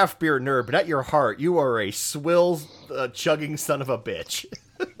beer nerd, but at your heart, you are a swill chugging son of a bitch.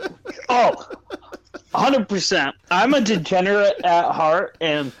 Oh, 100%. I'm a degenerate at heart,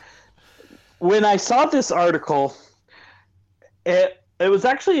 and when I saw this article, it was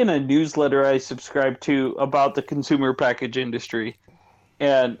actually in a newsletter I subscribed to about the consumer package industry,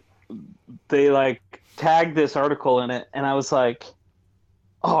 and they tagged this article in it, and I was like,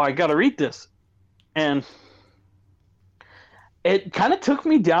 oh, I gotta read this. And it kind of took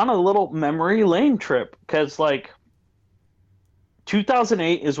me down a little memory lane trip, because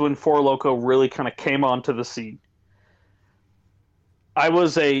 2008 is when Four Loko really kind of came onto the scene. I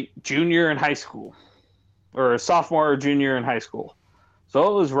was a junior in high school, or a sophomore or junior in high school. So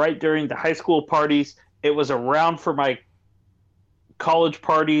it was right during the high school parties. It was around for my college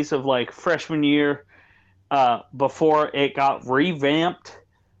parties of freshman year, before it got revamped.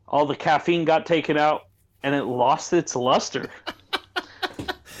 All the caffeine got taken out, and it lost its luster.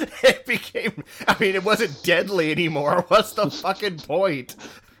 It became, it wasn't deadly anymore. What's the fucking point?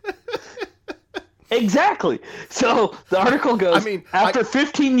 Exactly. So the article goes, after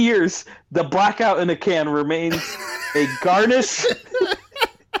 15 years, the blackout in a can remains A garnish.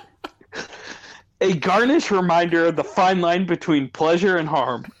 A garnish reminder of the fine line between pleasure and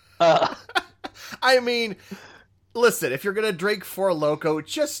harm. I mean, listen, if you're gonna drink Four Loko,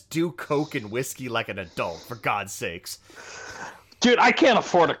 just do Coke and whiskey like an adult, for God's sakes. Dude, I can't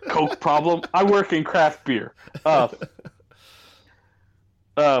afford a Coke problem. I work in craft beer.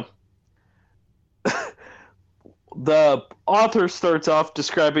 The author starts off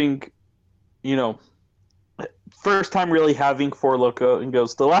describing, first time really having Four Loko, and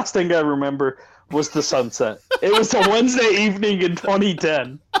goes, the last thing I remember was the sunset. It was a Wednesday evening in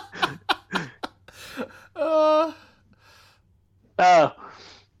 2010.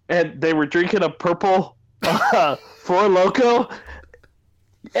 And they were drinking a purple Four Loko.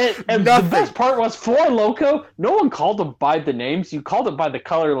 And the best part was Four Loko, no one called them by the names. You called it by the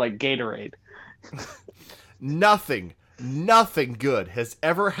color like Gatorade. Nothing good has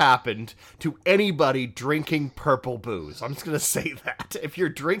ever happened to anybody drinking purple booze. I'm just going to say that. If you're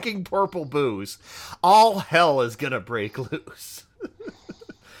drinking purple booze, all hell is going to break loose.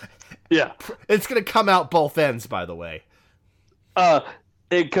 Yeah. It's going to come out both ends, by the way.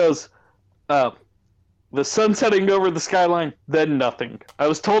 It goes, the sun setting over the skyline, then nothing. I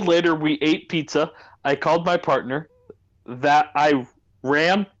was told later we ate pizza. I called my partner that I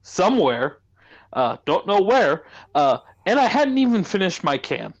ran somewhere. Don't know where. And I hadn't even finished my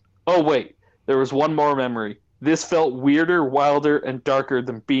can. Oh, wait. There was one more memory. This felt weirder, wilder, and darker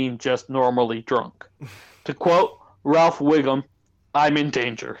than being just normally drunk. To quote Ralph Wiggum, I'm in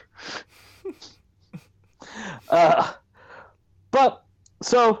danger. But,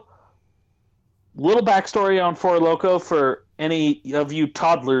 so, little backstory on Four Loko for any of you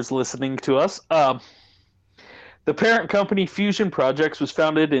toddlers listening to us. The parent company Fusion Projects was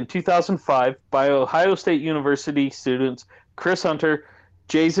founded in 2005 by Ohio State University students Chris Hunter,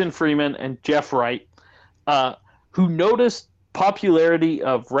 Jason Freeman, and Jeff Wright, who noticed popularity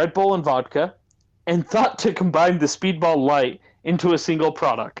of Red Bull and vodka and thought to combine the Speedball Light into a single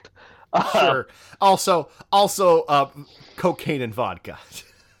product. Sure. Also, cocaine and vodka.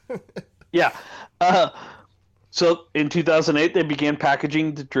 Yeah. So in 2008, they began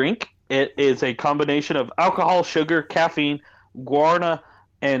packaging the drink. It is a combination of alcohol, sugar, caffeine, guarana,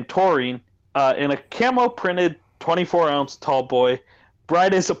 and taurine in a camo-printed 24-ounce tall boy,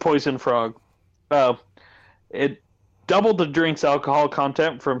 bright as a poison frog. It doubled the drink's alcohol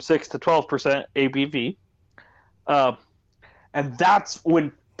content from 6 to 12% ABV. And that's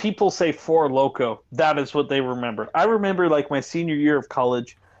when people say Four Loko, that is what they remember. I remember, like, my senior year of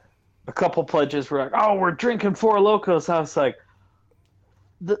college, a couple pledges were like, oh, we're drinking Four Lokos. I was like,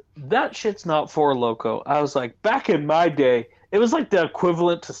 that shit's not Four Loko. I was like, back in my day, it was like the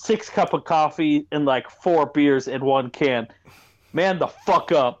equivalent to 6 cups of coffee and like 4 beers in one can. Man, the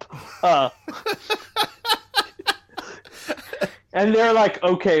fuck up. And they're like,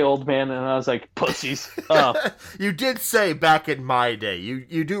 okay, old man. And I was like, pussies. You did say back in my day.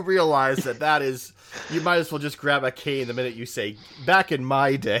 You do realize that is, you might as well just grab a cane the minute you say back in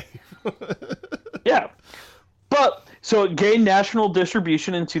my day. Yeah. But, so it gained national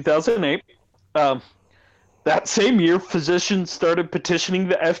distribution in 2008. That same year, physicians started petitioning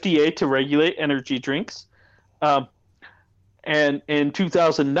the FDA to regulate energy drinks. And in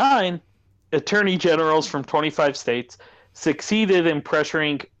 2009, attorney generals from 25 states succeeded in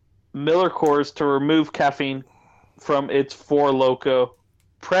pressuring Miller Coors to remove caffeine from its Four Loko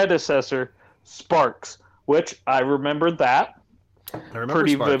predecessor, Sparks, which I remember that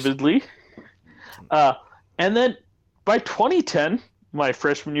pretty Sparks vividly. And then by 2010, my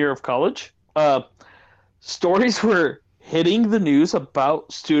freshman year of college, stories were hitting the news about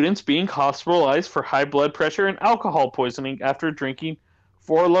students being hospitalized for high blood pressure and alcohol poisoning after drinking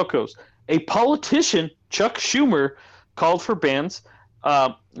Four Lokos. A politician, Chuck Schumer, called for bans.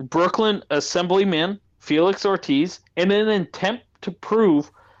 Brooklyn Assemblyman Felix Ortiz, in an attempt to prove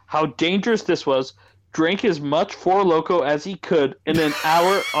how dangerous this was, drank as much Four Loko as he could in an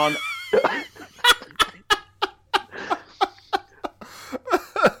hour on...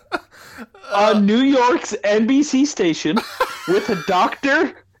 on New York's NBC station with a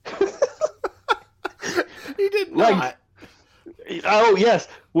doctor. He did not. Oh, yes.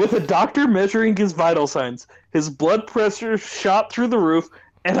 With a doctor measuring his vital signs. His blood pressure shot through the roof,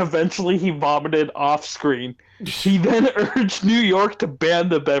 and eventually he vomited off screen. He then urged New York to ban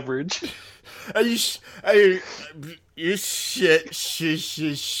the beverage. You should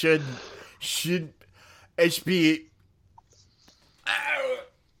it be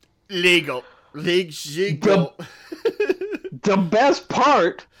legal. The best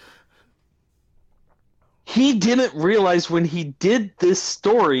part, he didn't realize when he did this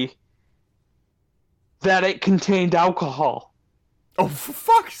story that it contained alcohol. Oh, for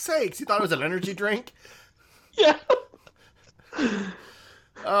fuck's sakes! You thought it was an energy drink? Yeah.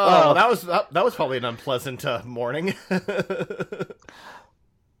 Oh, that was probably an unpleasant morning.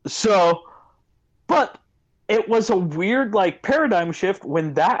 So, but it was a weird like paradigm shift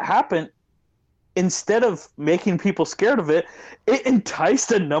when that happened. Instead of making people scared of it, it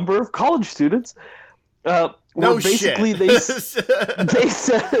enticed a number of college students. No basically shit. They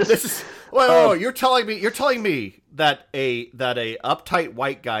said This is well, you're telling me that a uptight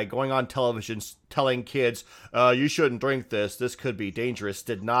white guy going on television telling kids, you shouldn't drink this. This could be dangerous.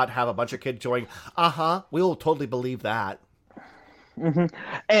 Did not have a bunch of kids going, we'll totally believe that. Mm-hmm.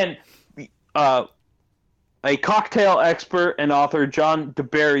 And a cocktail expert and author, John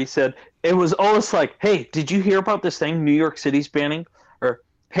DeBerry, said it was almost like, hey, did you hear about this thing New York City's banning? Or,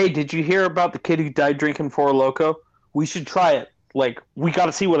 hey, did you hear about the kid who died drinking Four Loko? We should try it. Like, we got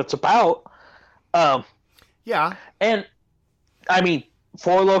to see what it's about. Yeah. And, I mean,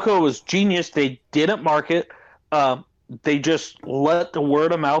 Four Loko was genius. They didn't market. They just let the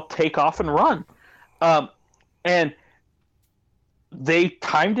word of mouth take off and run. And they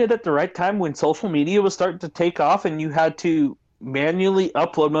timed it at the right time when social media was starting to take off and you had to manually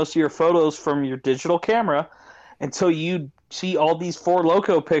upload most of your photos from your digital camera. And so you'd see all these Four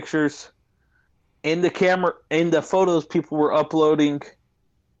Loko pictures in the photos people were uploading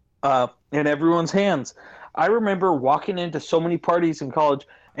in everyone's hands. I remember walking into so many parties in college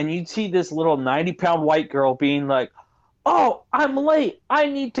and you'd see this little 90-pound white girl being like, oh, I'm late. I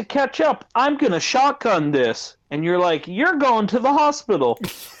need to catch up. I'm going to shotgun this. And you're like, you're going to the hospital.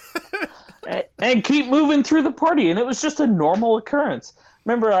 And keep moving through the party. And it was just a normal occurrence.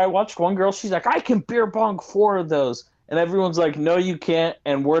 Remember, I watched one girl. She's like, I can beer bong 4 of those. And everyone's like, no, you can't.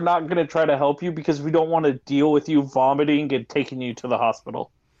 And we're not going to try to help you because we don't want to deal with you vomiting and taking you to the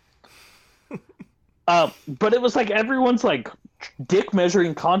hospital. But it was like everyone's like dick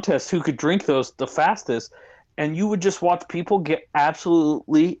measuring contest who could drink those the fastest. And you would just watch people get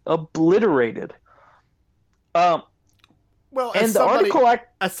absolutely obliterated. Well, and the article,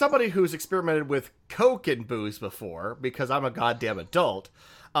 as somebody who's experimented with Coke and booze before, because I'm a goddamn adult,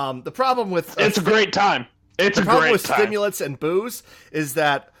 the problem with it's a great time. It's a problem great with time. Stimulants and booze is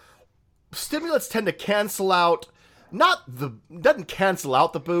that stimulants tend to cancel out. Doesn't cancel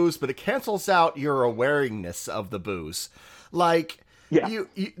out the booze, but it cancels out your awareness of the booze. Like, yeah. you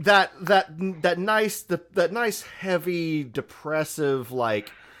that nice heavy depressive,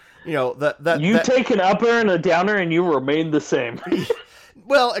 like, you know, that take an upper and a downer and you remain the same.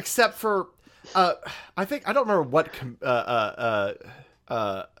 Well, except for I think I don't remember what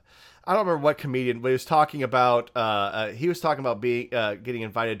I don't remember what comedian, but he was talking about being getting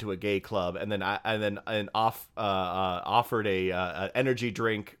invited to a gay club and offered a energy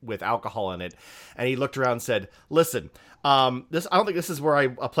drink with alcohol in it, and he looked around and said, "Listen, I don't think this is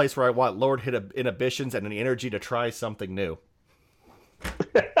a place where I want lowered inhibitions and the energy to try something new."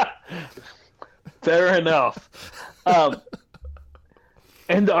 Fair enough.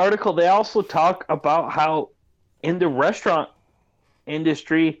 In the article, they also talk about how in the restaurant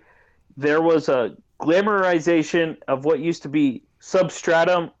industry, there was a glamorization of what used to be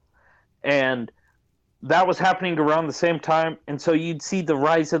substratum, and that was happening around the same time. And so you'd see the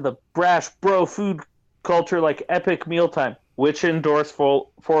rise of the brash bro food culture like Epic Mealtime, which endorsed Four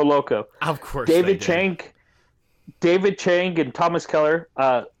Loko. Of course, David Chang and Thomas Keller,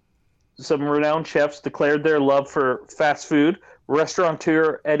 some renowned chefs, declared their love for fast food.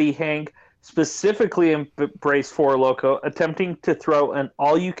 Restaurateur Eddie Hang specifically embraced Four Loko, attempting to throw an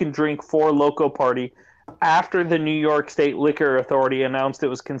all-you-can-drink Four Loko party after the New York State Liquor Authority announced it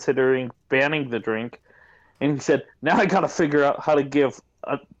was considering banning the drink. And he said, now I got to figure out how to give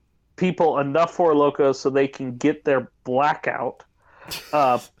people enough Four Lokos so they can get their blackout.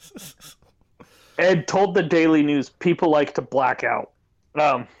 Ed told the Daily News people like to black out.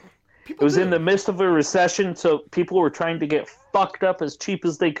 It was in the midst of a recession, so people were trying to get fucked up as cheap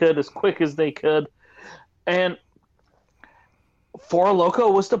as they could, as quick as they could. And Four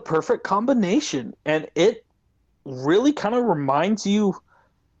Loko was the perfect combination. And it really kind of reminds you,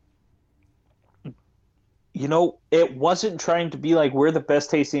 it wasn't trying to be like, we're the best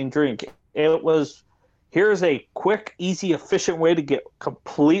tasting drink. It was, here's a quick, easy, efficient way to get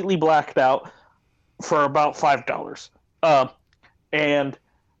completely blacked out for about $5. And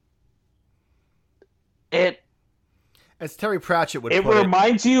as Terry Pratchett would put it,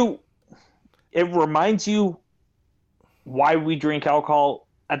 it reminds you why we drink alcohol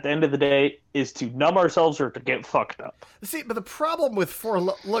at the end of the day is to numb ourselves or to get fucked up. See, but the problem with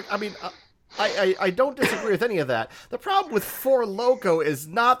look, I mean, I don't disagree with any of that. The problem with Four Loko is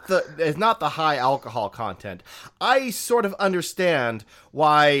not the high alcohol content. I sort of understand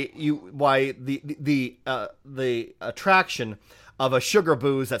why the attraction of a sugar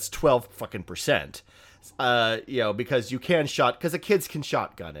booze that's 12% because because the kids can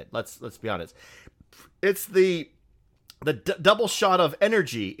shotgun it. Let's be honest. It's the double shot of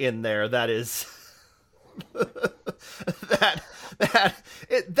energy in there that is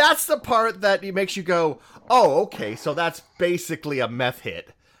that's the part that makes you go, oh, okay, so that's basically a meth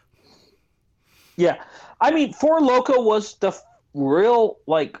hit. Yeah, I mean, Four Loko was the real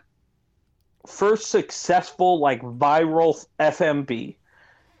first successful viral FMB.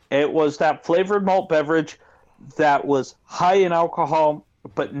 It was that flavored malt beverage that was high in alcohol,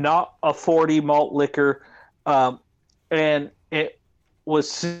 but not a 40 malt liquor, and it was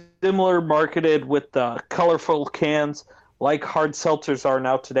similar marketed with the colorful cans like hard seltzers are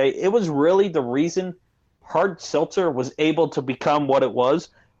now today. It was really the reason hard seltzer was able to become what it was,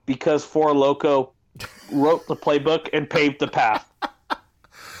 because Four Loko wrote the playbook and paved the path.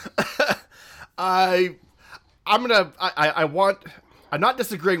 I'm not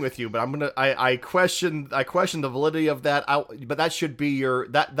disagreeing with you, but I question the validity of that. But that should be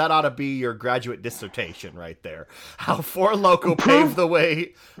that ought to be your graduate dissertation right there. How Four Loko paved the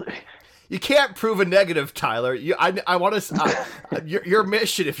way. You can't prove a negative, Tyler. I want to your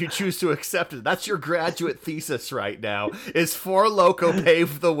mission, if you choose to accept it. That's your graduate thesis right now. Is Four Loko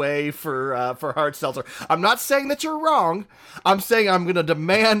paved the way for hard seltzer? I'm not saying that you're wrong. I'm saying I'm going to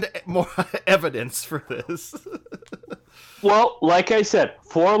demand more evidence for this. Well, like I said,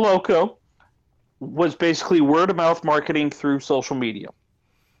 Four Loko was basically word-of-mouth marketing through social media.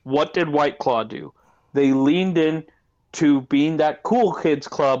 What did White Claw do? They leaned in to being that cool kids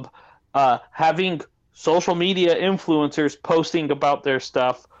club, having social media influencers posting about their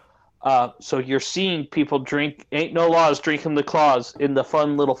stuff. So you're seeing people drink Ain't No Laws drinking the claws in the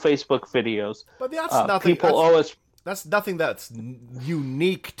fun little Facebook videos. But that's nothing. That's nothing that's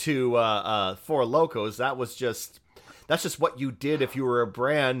unique to Four Lokos. That's just what you did if you were a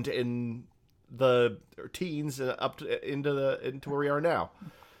brand in the teens into where we are now.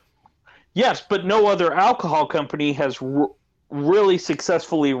 Yes, but no other alcohol company has really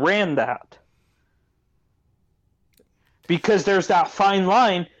successfully ran that. Because there's that fine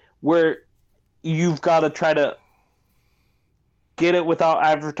line where you've got to try to get it without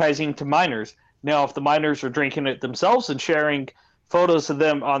advertising to minors. Now, if the minors are drinking it themselves and sharing photos of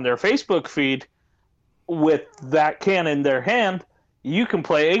them on their Facebook feed with that can in their hand, you can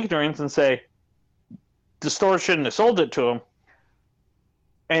play ignorance and say, the store shouldn't have sold it to them.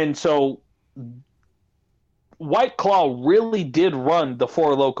 And so White Claw really did run the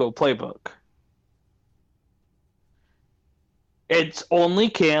Four Loko playbook. It's only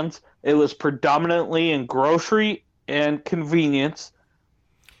cans. It was predominantly in grocery and convenience.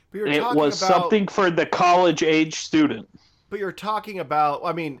 It was something for the college-age student. But you're talking about,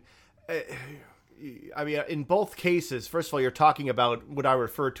 I mean, in both cases, first of all, you're talking about what I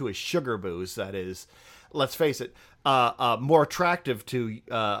refer to as sugar booze. That is, let's face it, more attractive to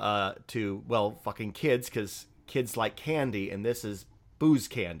fucking kids, because kids like candy, and this is booze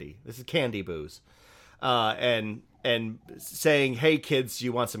candy. This is candy booze. And saying, hey, kids,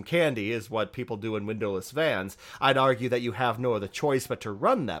 you want some candy is what people do in windowless vans. I'd argue that you have no other choice but to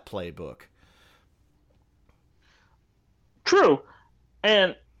run that playbook. True.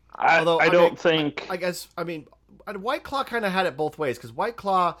 And I don't think... I guess, White Claw kind of had it both ways, because White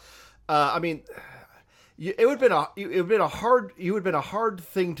Claw, it would have been a hard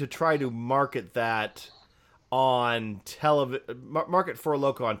thing to try to market that on television, market Four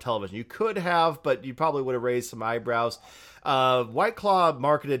Loko on television. You could have, but you probably would have raised some eyebrows. White Claw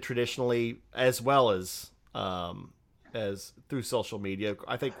marketed traditionally as well as through social media,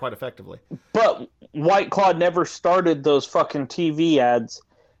 I think, quite effectively. But White Claw never started those fucking TV ads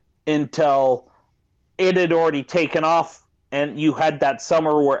until it had already taken off, and you had that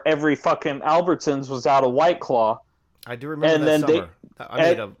summer where every fucking Albertsons was out of White Claw. I do remember that summer.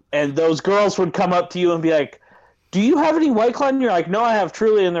 And those girls would come up to you and be like, do you have any White Claw? And you're like, no, I have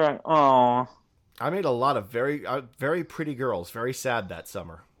Truly. And they're like, oh. I made a lot of very, very pretty girls. Very sad that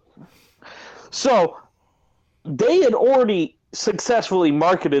summer. So they had already successfully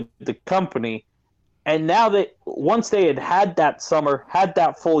marketed the company. And now once they had that summer, had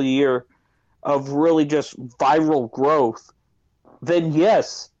that full year of really just viral growth, then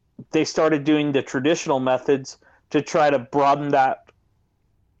yes, they started doing the traditional methods to try to broaden that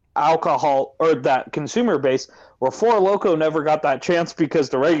alcohol or that consumer base, where Four Loko never got that chance because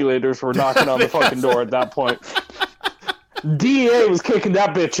the regulators were knocking on the fucking door at that point. DEA was kicking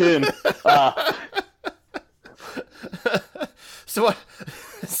that bitch in. So what?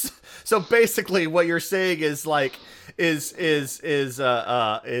 So basically, what you're saying is like Four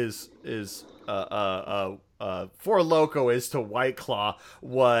Loko is to White Claw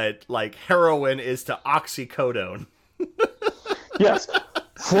what like heroin is to oxycodone. Yes.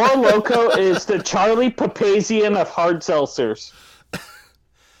 Four Loko is the Charlie Papazian of hard seltzers.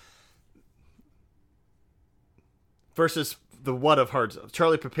 Versus the what of hard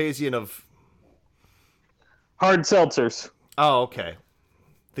Charlie Papazian of hard seltzers. Oh, okay.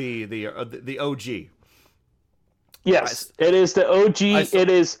 The OG. Yes, it is the OG. It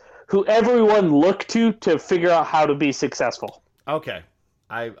is who everyone looked to figure out how to be successful. Okay.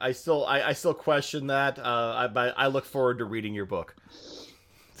 I still question that. But I look forward to reading your book.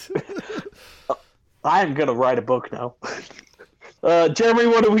 I'm gonna write a book now. Jeremy,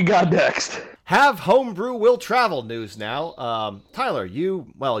 what do we got next? Have homebrew will travel news now. Tyler, you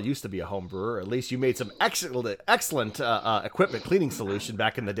used to be a homebrewer. At least you made some excellent equipment cleaning solution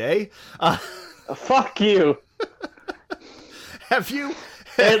back in the day. Fuck you. Have you?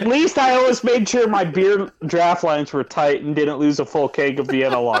 At least I always made sure my beer draft lines were tight and didn't lose a full keg of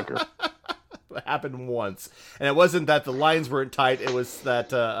Vienna lager. It happened once, and it wasn't that the lines weren't tight. It was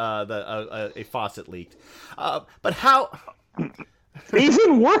that a faucet leaked. But how?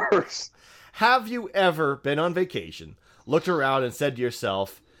 Even worse. Have you ever been on vacation, looked around, and said to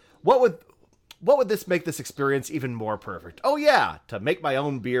yourself, "What would this make this experience even more perfect?" Oh yeah, to make my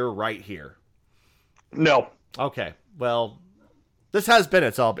own beer right here. No. Okay. Well, this has been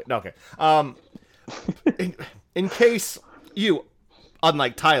its all. Okay. In case you,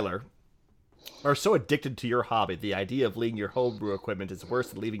 unlike Tyler, are so addicted to your hobby, the idea of leaving your homebrew equipment is worse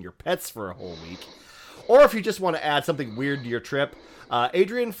than leaving your pets for a whole week. Or if you just want to add something weird to your trip,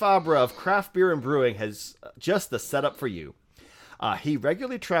 Adrian Fabre of Craft Beer and Brewing has just the setup for you. He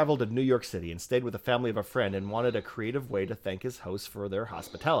regularly traveled to New York City and stayed with the family of a friend and wanted a creative way to thank his hosts for their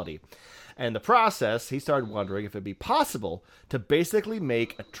hospitality. And in the process, he started wondering if it'd be possible to basically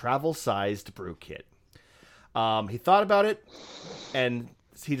make a travel-sized brew kit. He thought about it, and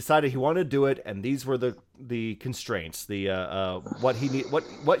he decided he wanted to do it, and these were the constraints,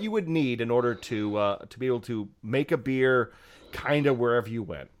 what you would need in order to be able to make a beer kind of wherever you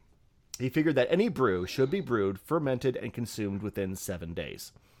went. He figured that any brew should be brewed, fermented, and consumed within 7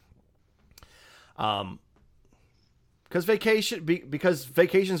 days. Because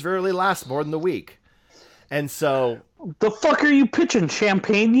vacations rarely last more than a week. And so... The fuck are you pitching?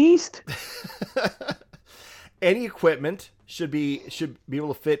 Champagne yeast? Any equipment should be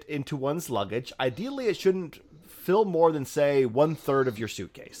able to fit into one's luggage. Ideally, it shouldn't fill more than, say, 1/3 of your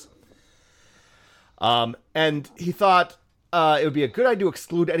suitcase. And he thought it would be a good idea to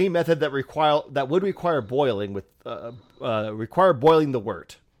exclude any method that would require boiling the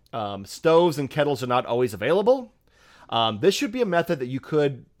wort. Stoves and kettles are not always available. This should be a method that you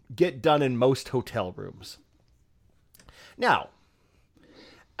could get done in most hotel rooms. Now,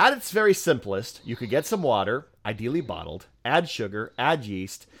 at its very simplest, you could get some water, ideally bottled, add sugar, add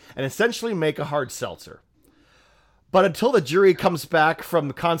yeast, and essentially make a hard seltzer. But until the jury comes back from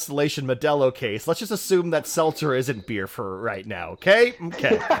the Constellation Modelo case, let's just assume that seltzer isn't beer for right now, okay?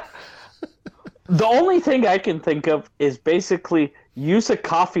 Okay. The only thing I can think of is basically use a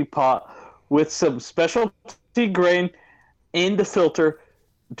coffee pot with some specialty grain in the filter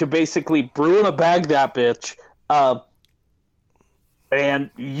to basically brew in a bag that bitch, and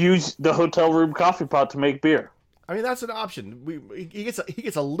use the hotel room coffee pot to make beer. I mean, that's an option. He gets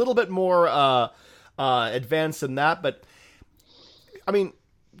a little bit more advanced than that, but I mean,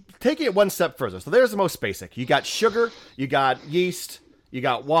 taking it one step further. So there's the most basic. You got sugar, you got yeast, you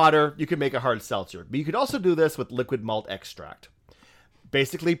got water. You can make a hard seltzer, but you could also do this with liquid malt extract,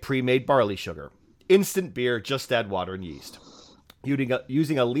 basically pre-made barley sugar. Instant beer, just add water and yeast.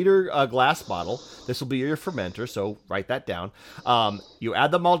 Using a liter glass bottle, this will be your fermenter, so write that down. You add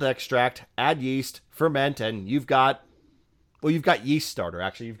the malt extract, add yeast, ferment, and you've got yeast starter.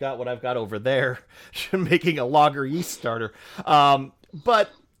 Actually, you've got what I've got over there, making a lager yeast starter. But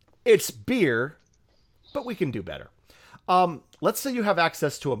it's beer, but we can do better. Let's say you have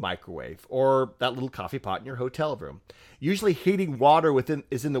access to a microwave or that little coffee pot in your hotel room. Usually heating water within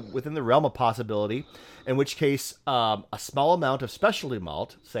the realm of possibility, in which case a small amount of specialty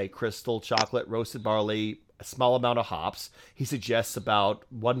malt, say crystal, chocolate, roasted barley, a small amount of hops. He suggests about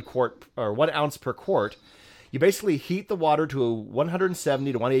 1 ounce per quart. You basically heat the water to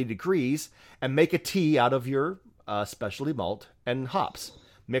 170 to 180 degrees and make a tea out of your specialty malt and hops.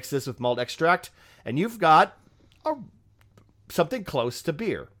 Mix this with malt extract, and you've got something close to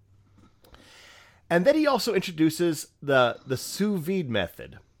beer. And then he also introduces the sous vide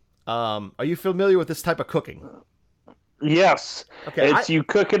method. Are you familiar with this type of cooking? Yes. Okay, You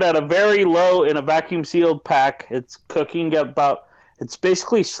cook it at a very low in a vacuum sealed pack. It's cooking about. It's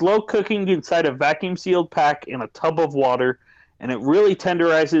basically slow cooking inside a vacuum sealed pack in a tub of water, and it really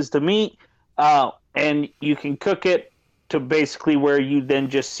tenderizes the meat. And you can cook it to basically where you then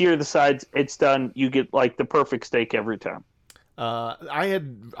just sear the sides. It's done. You get like the perfect steak every time.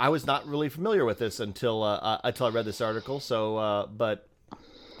 I was not really familiar with this until I read this article. So, but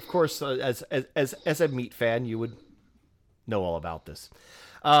of course, as a meat fan, you would know all about this.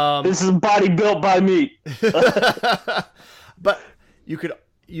 This is a body built by meat. But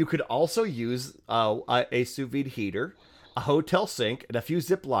you could also use a sous vide heater, a hotel sink, and a few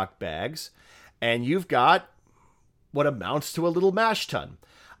Ziploc bags, and you've got what amounts to a little mash tun.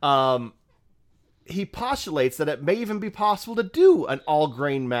 He postulates that it may even be possible to do an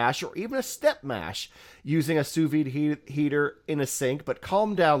all-grain mash or even a step mash using a sous vide heater in a sink. But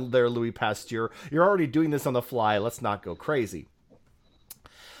calm down there, Louis Pasteur. You're already doing this on the fly. Let's not go crazy.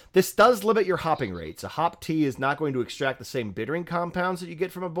 This does limit your hopping rates. A hop tea is not going to extract the same bittering compounds that you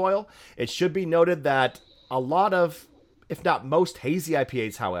get from a boil. It should be noted that a lot of, if not most, hazy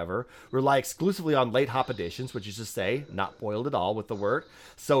IPAs, however, rely exclusively on late hop additions, which is to say, not boiled at all with the wort.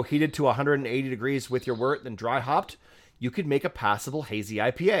 So heated to 180 degrees with your wort, then dry hopped, you could make a passable hazy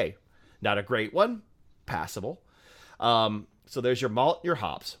IPA. Not a great one, passable. So there's your malt, your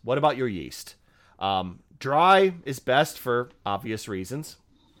hops. What about your yeast? Dry is best for obvious reasons.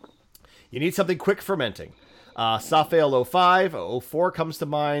 You need something quick fermenting. Safale 05, 04 comes to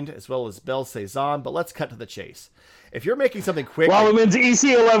mind, as well as Belle Saison, but let's cut to the chase. If you're making something quick... Wallman's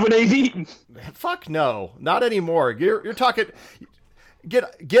EC 1118. Fuck no, not anymore. You're talking...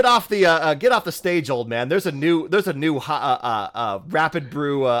 Get off the stage, old man. There's a new rapid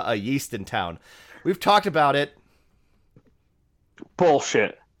brew yeast in town. We've talked about it.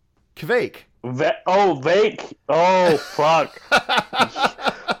 Bullshit. Kveik. Vake. Oh, fuck.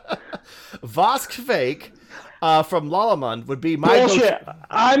 Voss Kveik from Lallemand would be my bullshit.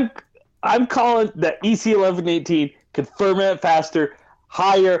 I'm calling that EC 1118 could ferment faster,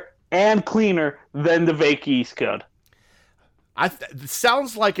 higher, and cleaner than the Vake yeast could. This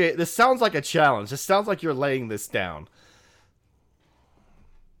sounds like a challenge. It sounds like you're laying this down.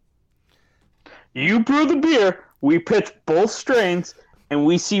 You brew the beer, we pitch both strains, and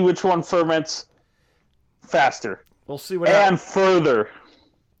we see which one ferments faster. We'll see what and further.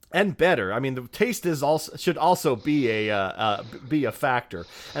 And better. I mean, the taste should also be a factor.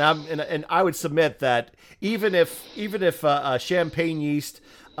 And I would submit that even if champagne yeast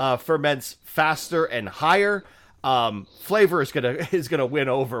ferments faster and higher, flavor is gonna win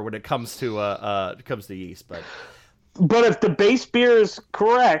over when it comes to yeast. But if the base beer is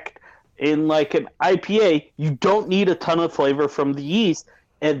correct in like an IPA, you don't need a ton of flavor from the yeast,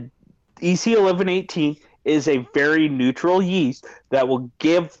 and EC 1118 is a very neutral yeast that won't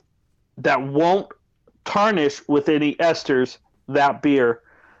tarnish with any esters that beer.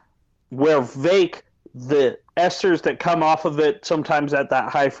 Where Vake, the esters that come off of it sometimes at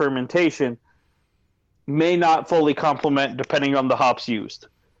that high fermentation may not fully complement depending on the hops used.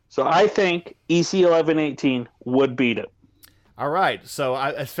 So I think EC 1118 would beat it. All right, so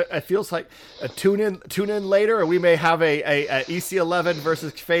it feels like tune in later, and we may have a EC11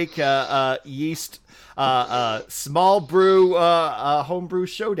 versus fake yeast small brew homebrew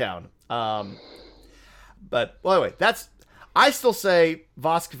showdown. But well, anyway, I still say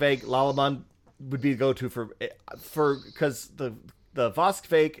Voss Kveik Lallemand would be the go-to for because the Voss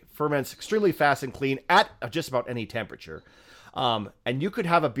Kveik ferments extremely fast and clean at just about any temperature, and you could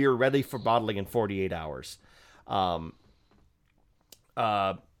have a beer ready for bottling in 48 hours.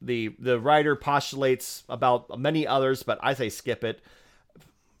 The writer postulates about many others, but I say skip it.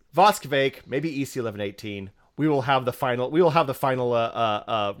 Voss Kveik, maybe EC 1118. We will have the final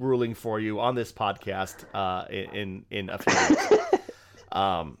ruling for you on this podcast in a few weeks.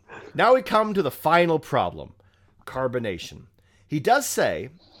 Now we come to the final problem: carbonation. He does say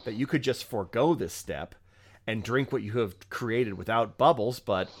that you could just forego this step and drink what you have created without bubbles,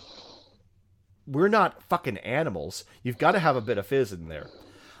 but we're not fucking animals. You've got to have a bit of fizz in there.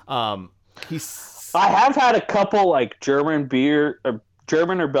 I have had a couple like German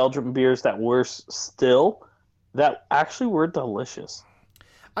or Belgian beers that were still that actually were delicious.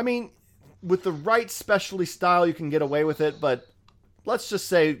 I mean, with the right specialty style, you can get away with it, but let's just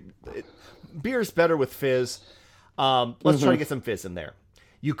say beer's better with fizz. Let's try to get some fizz in there.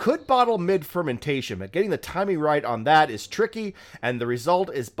 You could bottle mid-fermentation, but getting the timing right on that is tricky, and the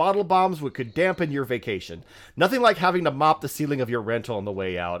result is bottle bombs which could dampen your vacation. Nothing like having to mop the ceiling of your rental on the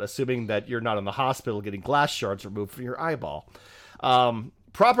way out, assuming that you're not in the hospital getting glass shards removed from your eyeball.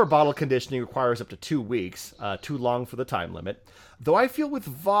 Proper bottle conditioning requires up to 2 weeks, too long for the time limit. Though I feel with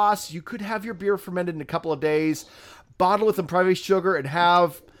Voss, you could have your beer fermented in a couple of days, bottle with some private sugar, and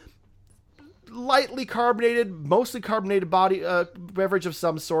have lightly carbonated, mostly carbonated body beverage of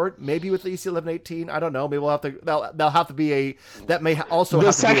some sort, maybe with EC 1118. I don't know. Maybe we'll have to. They'll have to be a. That may also the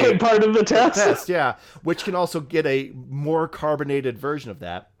have to be second part of the test. Yeah, which can also get a more carbonated version of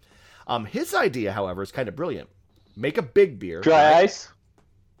that. His idea, however, is kind of brilliant. Make a big beer. Dry ice.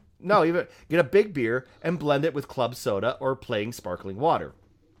 No, even get a big beer and blend it with club soda or plain sparkling water.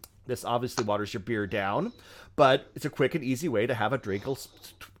 This obviously waters your beer down, but it's a quick and easy way to have a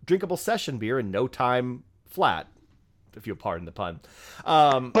drinkable session beer in no time flat, if you'll pardon the pun.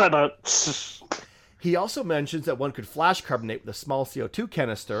 He also mentions that one could flash carbonate with a small CO2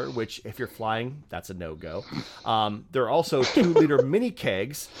 canister, which, if you're flying, that's a no-go. There are also 2-liter mini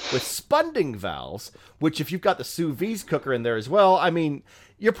kegs with spunding valves, which, if you've got the sous vide cooker in there as well, I mean,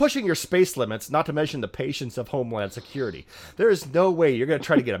 you're pushing your space limits, not to mention the patience of Homeland Security. There is no way you're going to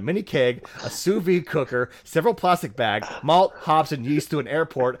try to get a mini keg, a sous vide cooker, several plastic bags, malt, hops, and yeast to an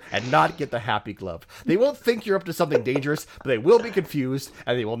airport and not get the happy glove. They won't think you're up to something dangerous, but they will be confused,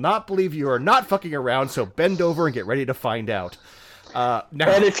 and they will not believe you are not fucking around, so bend over and get ready to find out. Now,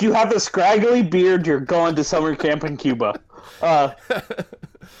 and if you have a scraggly beard, you're going to summer camp in Cuba.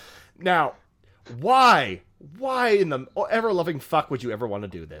 Now, why in the ever-loving fuck would you ever want to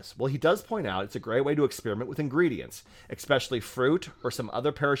do this? Well, he does point out it's a great way to experiment with ingredients, especially fruit or some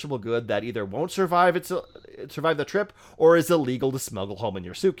other perishable good that either won't survive the trip or is illegal to smuggle home in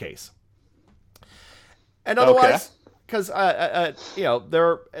your suitcase. And otherwise, because why?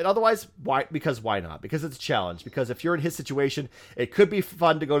 Because why not? Because it's a challenge. Because if you're in his situation, it could be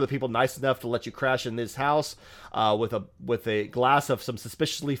fun to go to the people nice enough to let you crash in his house with a glass of some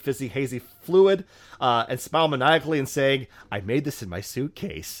suspiciously fizzy, hazy fluid and smile maniacally and saying, "I made this in my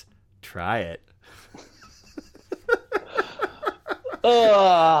suitcase. Try it."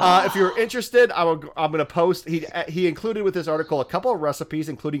 If you're interested, I'm going to post. He included with this article a couple of recipes,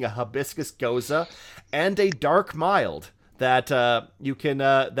 including a hibiscus goza and a dark mild that you can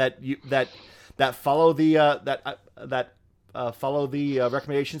follow the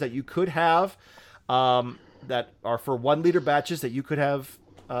recommendations that you could have that are for 1 liter batches that you could have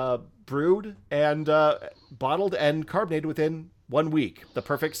brewed and bottled and carbonated within 1 week. The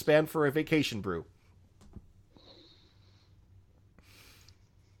perfect span for a vacation brew.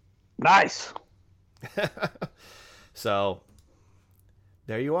 Nice. So,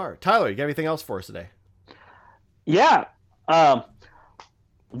 there you are. Tyler, you got anything else for us today? Yeah. VinePair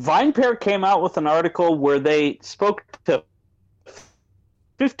came out with an article where they spoke to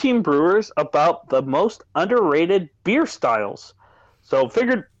 15 brewers about the most underrated beer styles. So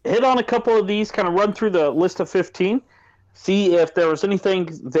figured hit on a couple of these, kind of run through the list of 15, see if there was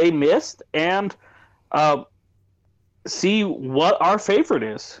anything they missed, and see what our favorite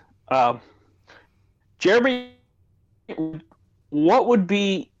is. Jeremy, what would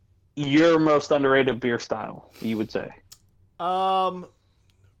be your most underrated beer style, you would say?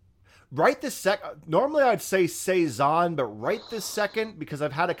 Right this second, normally I'd say Saison, but right this second, because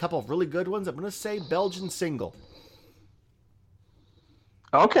I've had a couple of really good ones, I'm going to say Belgian Single.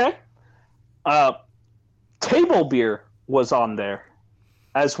 Okay. Table beer was on there,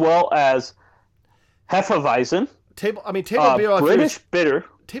 as well as Hefeweizen. Table beer, British bitter.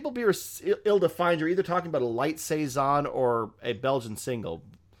 Table beer is ill-defined. You're either talking about a light Saison or a Belgian Single,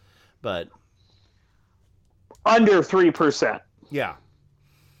 but under 3%. Yeah.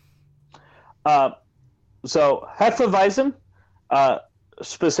 So Hefeweizen,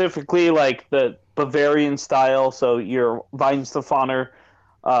 specifically like the Bavarian style. So your Weihenstephaner,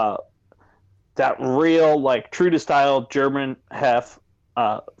 that real like true to style German Hef,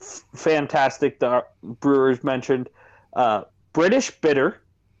 fantastic. The brewers mentioned British bitter,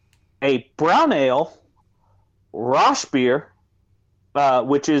 a brown ale, Rosh beer,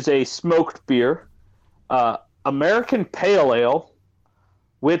 which is a smoked beer, American pale ale,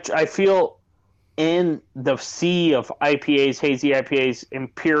 which I feel in the sea of IPAs, hazy IPAs,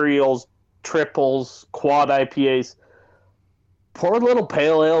 imperials, triples, quad IPAs, poor little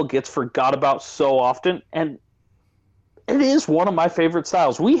pale ale gets forgot about so often, and it is one of my favorite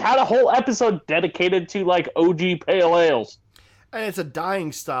styles. We had a whole episode dedicated to like OG pale ales. And it's a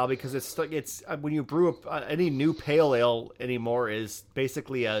dying style because it's when you brew any new pale ale anymore is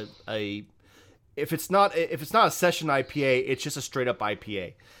basically a if it's not a session IPA, it's just a straight up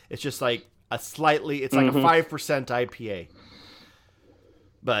IPA. It's just like a slightly, it's like a 5% IPA.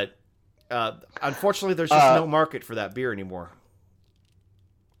 But unfortunately, there's just no market for that beer anymore.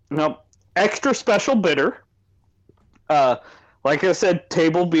 Nope. Extra special bitter. Like I said,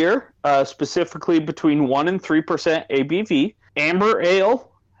 table beer, specifically between 1 and 3% ABV. Amber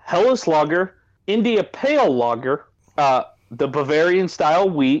Ale, Helles Lager, India Pale Lager, the Bavarian style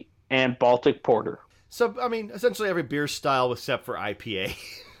wheat, and Baltic Porter. So, I mean, essentially every beer style except for IPA.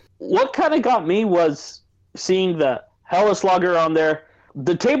 What kind of got me was seeing the Helles Lager on there.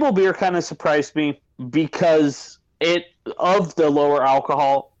 The table beer kind of surprised me because of the lower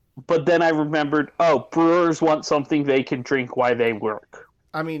alcohol, but then I remembered, brewers want something they can drink while they work.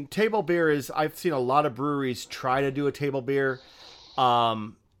 I mean, table beer I've seen a lot of breweries try to do a table beer.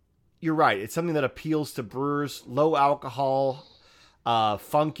 You're right. It's something that appeals to brewers. Low alcohol,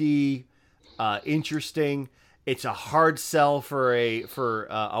 funky, interesting. It's a hard sell for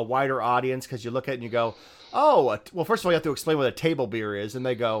a wider audience because you look at it and you go, well, first of all, you have to explain what a table beer is. And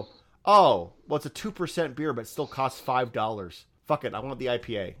they go, well, it's a 2% beer, but it still costs $5. Fuck it. I want the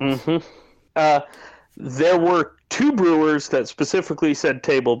IPA. Mm-hmm. There were 2 brewers that specifically said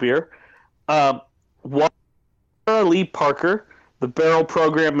table beer. One, Lee Parker, the barrel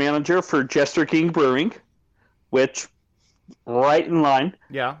program manager for Jester King Brewing, which right in line.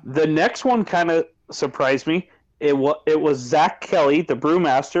 Yeah. The next one kind of surprised me. It was Zach Kelly, the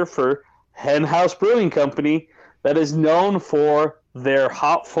brewmaster for Hen House Brewing Company, that is known for their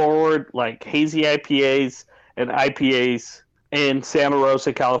hop forward, like hazy IPAs and IPAs in Santa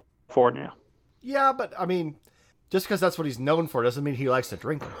Rosa, California. Yeah, but I mean, just because that's what he's known for doesn't mean he likes to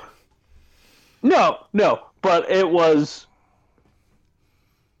drink them. No, but it was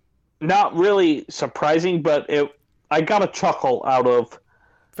not really surprising, but I got a chuckle out of.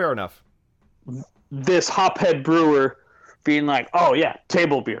 Fair enough. This hophead brewer being like, oh yeah,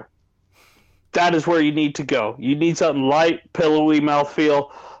 table beer. That is where you need to go. You need something light, pillowy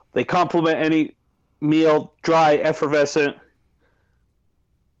mouthfeel. They complement any meal, dry, effervescent.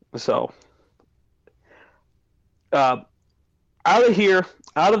 So, out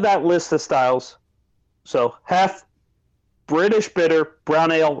of that list of styles, so half British bitter,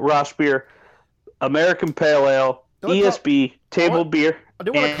 brown ale, Ross beer, American pale ale, ESB, table beer. I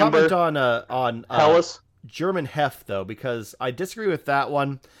do want to comment on Helles. German Hef though, because I disagree with that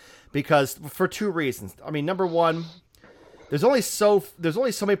one, because for 2 reasons. I mean, number one, there's only so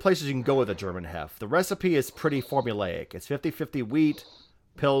many places you can go with a German Hef. The recipe is pretty formulaic. It's 50-50 wheat,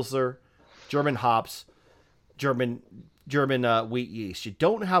 Pilsner, German hops, German wheat yeast. You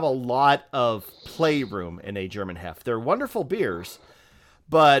don't have a lot of playroom in a German Hef. They're wonderful beers,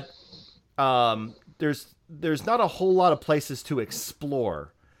 but there's not a whole lot of places to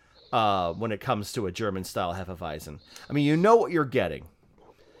explore when it comes to a German style Hefeweizen. I mean, you know what you're getting.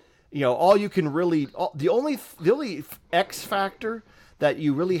 You know, all you can really the only X factor that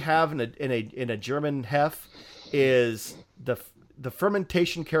you really have in a German Hef is the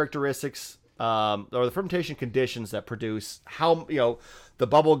fermentation characteristics or the fermentation conditions that produce the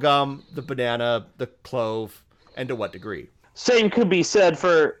bubble gum, the banana, the clove, and to what degree. Same could be said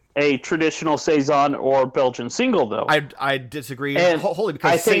for a traditional Saison or Belgian single, though. I disagree wholly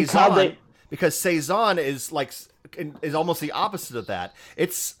because Saison is almost the opposite of that.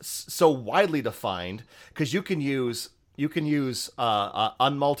 It's so widely defined because you can use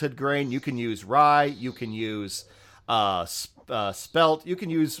unmalted grain, you can use rye, you can use spelt, you can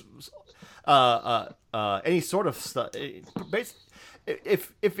use any sort of stuff.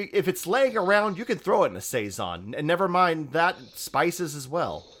 If it's laying around, you can throw it in a Saison, and never mind that, spices as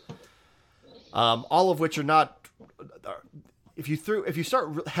well. All of which are not. If you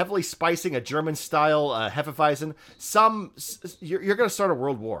start heavily spicing a German style Hefeweizen, you're going to start a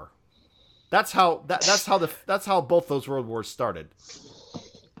world war. That's how both those world wars started.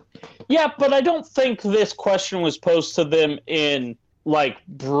 Yeah, but I don't think this question was posed to them in like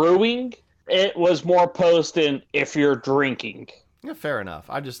brewing. It was more posed in if you're drinking. Yeah, fair enough.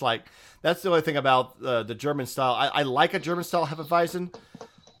 I just that's the only thing about the German style. I like a German style Hefeweizen,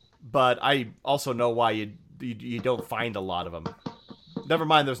 but I also know why you don't find a lot of them. Never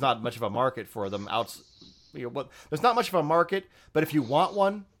mind, there's not much of a market for them. There's not much of a market, but if you want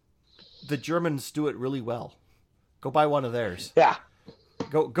one, the Germans do it really well. Go buy one of theirs. Yeah.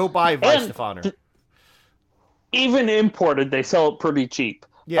 Go buy Weihenstephaner. Even imported, they sell it pretty cheap.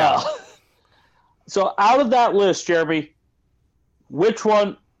 Yeah. So out of that list, Jeremy, which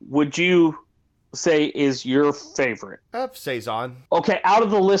one would you say is your favorite? Saison. Okay, out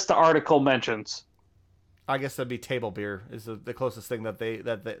of the list the article mentions. I guess that'd be table beer is the closest thing that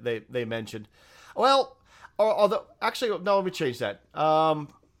they mentioned. Well, although actually no, let me change that.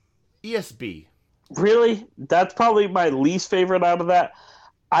 ESB. Really? That's probably my least favorite out of that.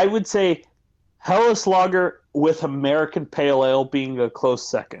 I would say Helles Lager with American Pale Ale being a close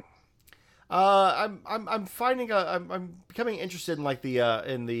second. I'm becoming interested in like the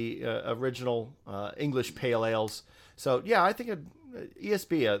original English pale ales. So yeah, I think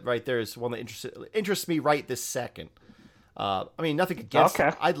ESB right there is one that interests me right this second. I mean, nothing against.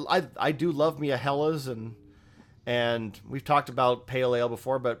 Okay. I do love me a Helles, and we've talked about pale ale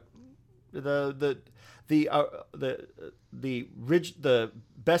before, but the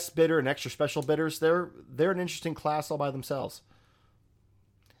best bitter and extra special bitters, they're an interesting class all by themselves.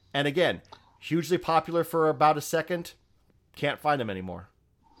 And again, hugely popular for about a second, can't find them anymore.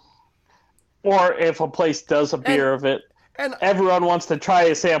 Or if a place does a beer of it, and everyone wants to try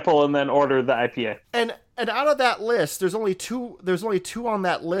a sample and then order the IPA. And out of that list, there's only two on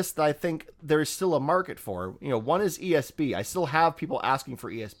that list that I think there's still a market for. You know, one is ESB. I still have people asking for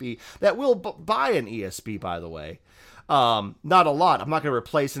ESB that will buy an ESB, by the way. Not a lot. I'm not going to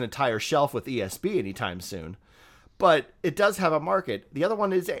replace an entire shelf with ESB anytime soon. But it does have a market. The other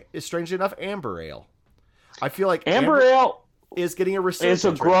one is strangely enough, Amber Ale. I feel like Amber Ale is getting a resurgence.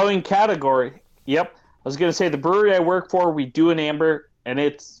 It's a growing category. Yep. I was going to say, the brewery I work for, we do an amber, and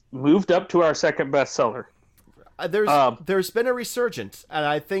it's moved up to our second best seller. There's been a resurgence, and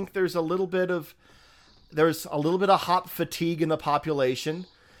I think there's a little bit of hop fatigue in the population,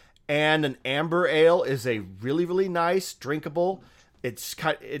 and an amber ale is a really, really nice, drinkable. It's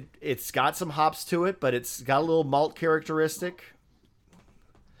got some hops to it, but it's got a little malt characteristic.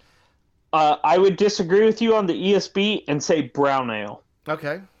 I would disagree with you on the ESB and say brown ale.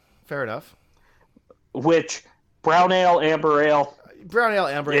 Okay, fair enough. Which brown ale, amber ale,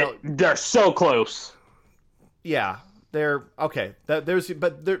 they're so close. Yeah, they're okay.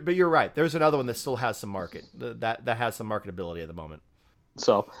 But you're right. There's another one that still has some market that has some marketability at the moment.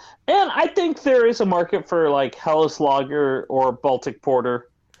 So, and I think there is a market for like Helles Lager or Baltic Porter,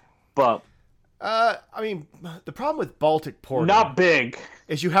 but I mean, the problem with Baltic Porter not big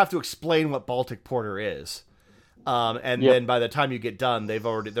is you have to explain what Baltic Porter is. Then by the time you get done,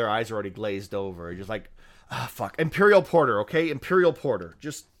 their eyes are already glazed over. You're just like, fuck. Imperial Porter, okay? Imperial Porter.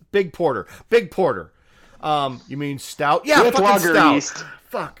 Just big porter. Big porter. You mean stout? Yeah, with fucking stout. Yeast.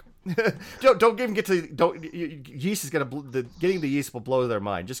 Fuck. don't even get to yeast is getting the yeast will blow their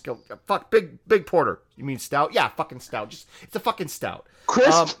mind. Just go fuck big porter. You mean stout? Yeah, fucking stout. It's a fucking stout.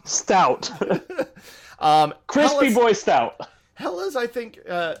 Crisp stout. Crispy boy stout. Helles, I think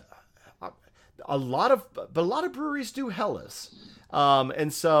a lot of breweries do Helles.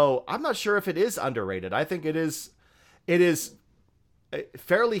 And so I'm not sure if it is underrated. I think it is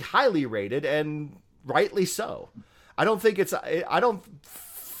fairly highly rated, and rightly so. I don't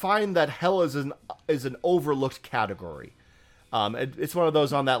find that Helles is an overlooked category. It's one of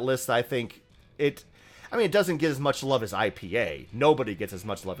those on that list that I think it doesn't get as much love as IPA. Nobody gets as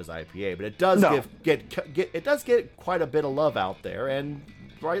much love as IPA, but it does get quite a bit of love out there, and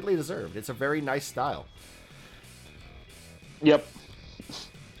rightly deserved. It's a very nice style. Yep.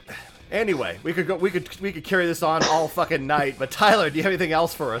 Anyway, we could carry this on all fucking night. But Tyler, do you have anything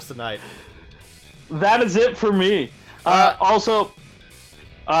else for us tonight? That is it for me. Also,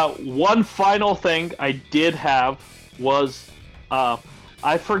 one final thing I did have was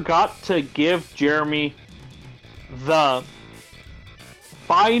I forgot to give Jeremy the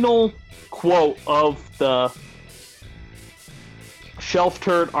final quote of the Shelf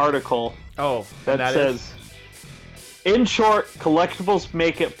Turd article. Oh, that says, "In short, collectibles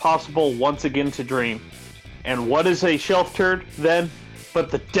make it possible once again to dream. And what is a shelf turd, then, but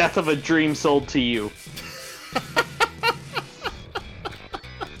the death of a dream sold to you?"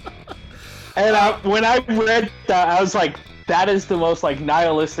 And when I read that, I was like, that is the most like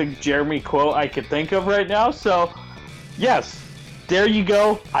nihilistic Jeremy quote I could think of right now. So, yes, there you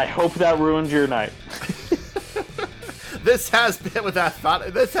go. I hope that ruined your night. This has been with that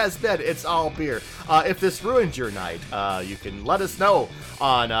thought. This has been It's All Beer. If this ruined your night, you can let us know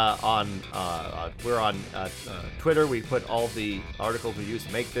on we're on Twitter. We put all the articles we use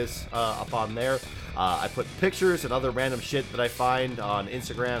to make this up on there. I put pictures and other random shit that I find on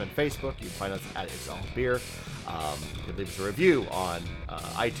Instagram and Facebook. You can find us at It's All Beer. You can leave us a review on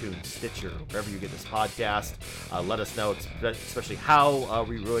iTunes, Stitcher, wherever you get this podcast. Let us know, especially how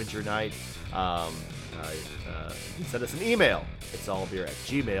we ruined your night. You can send us an email. It's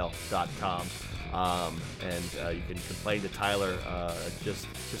allbeer@gmail.com. And you can complain to Tyler just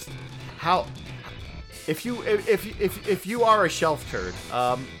how if you are a shelf turd,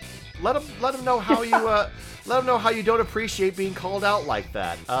 let them know how you let them know how you don't appreciate being called out like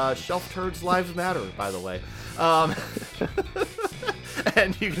that. Shelf turds lives matter, by the way.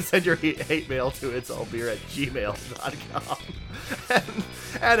 And you can send your hate mail to itsallbeer@gmail.com.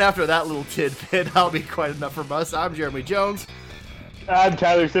 And after that little tidbit, that'll be quite enough from us. I'm Jeremy Jones. I'm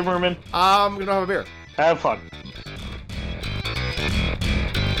Tyler Zimmerman. I'm gonna have a beer. Have fun.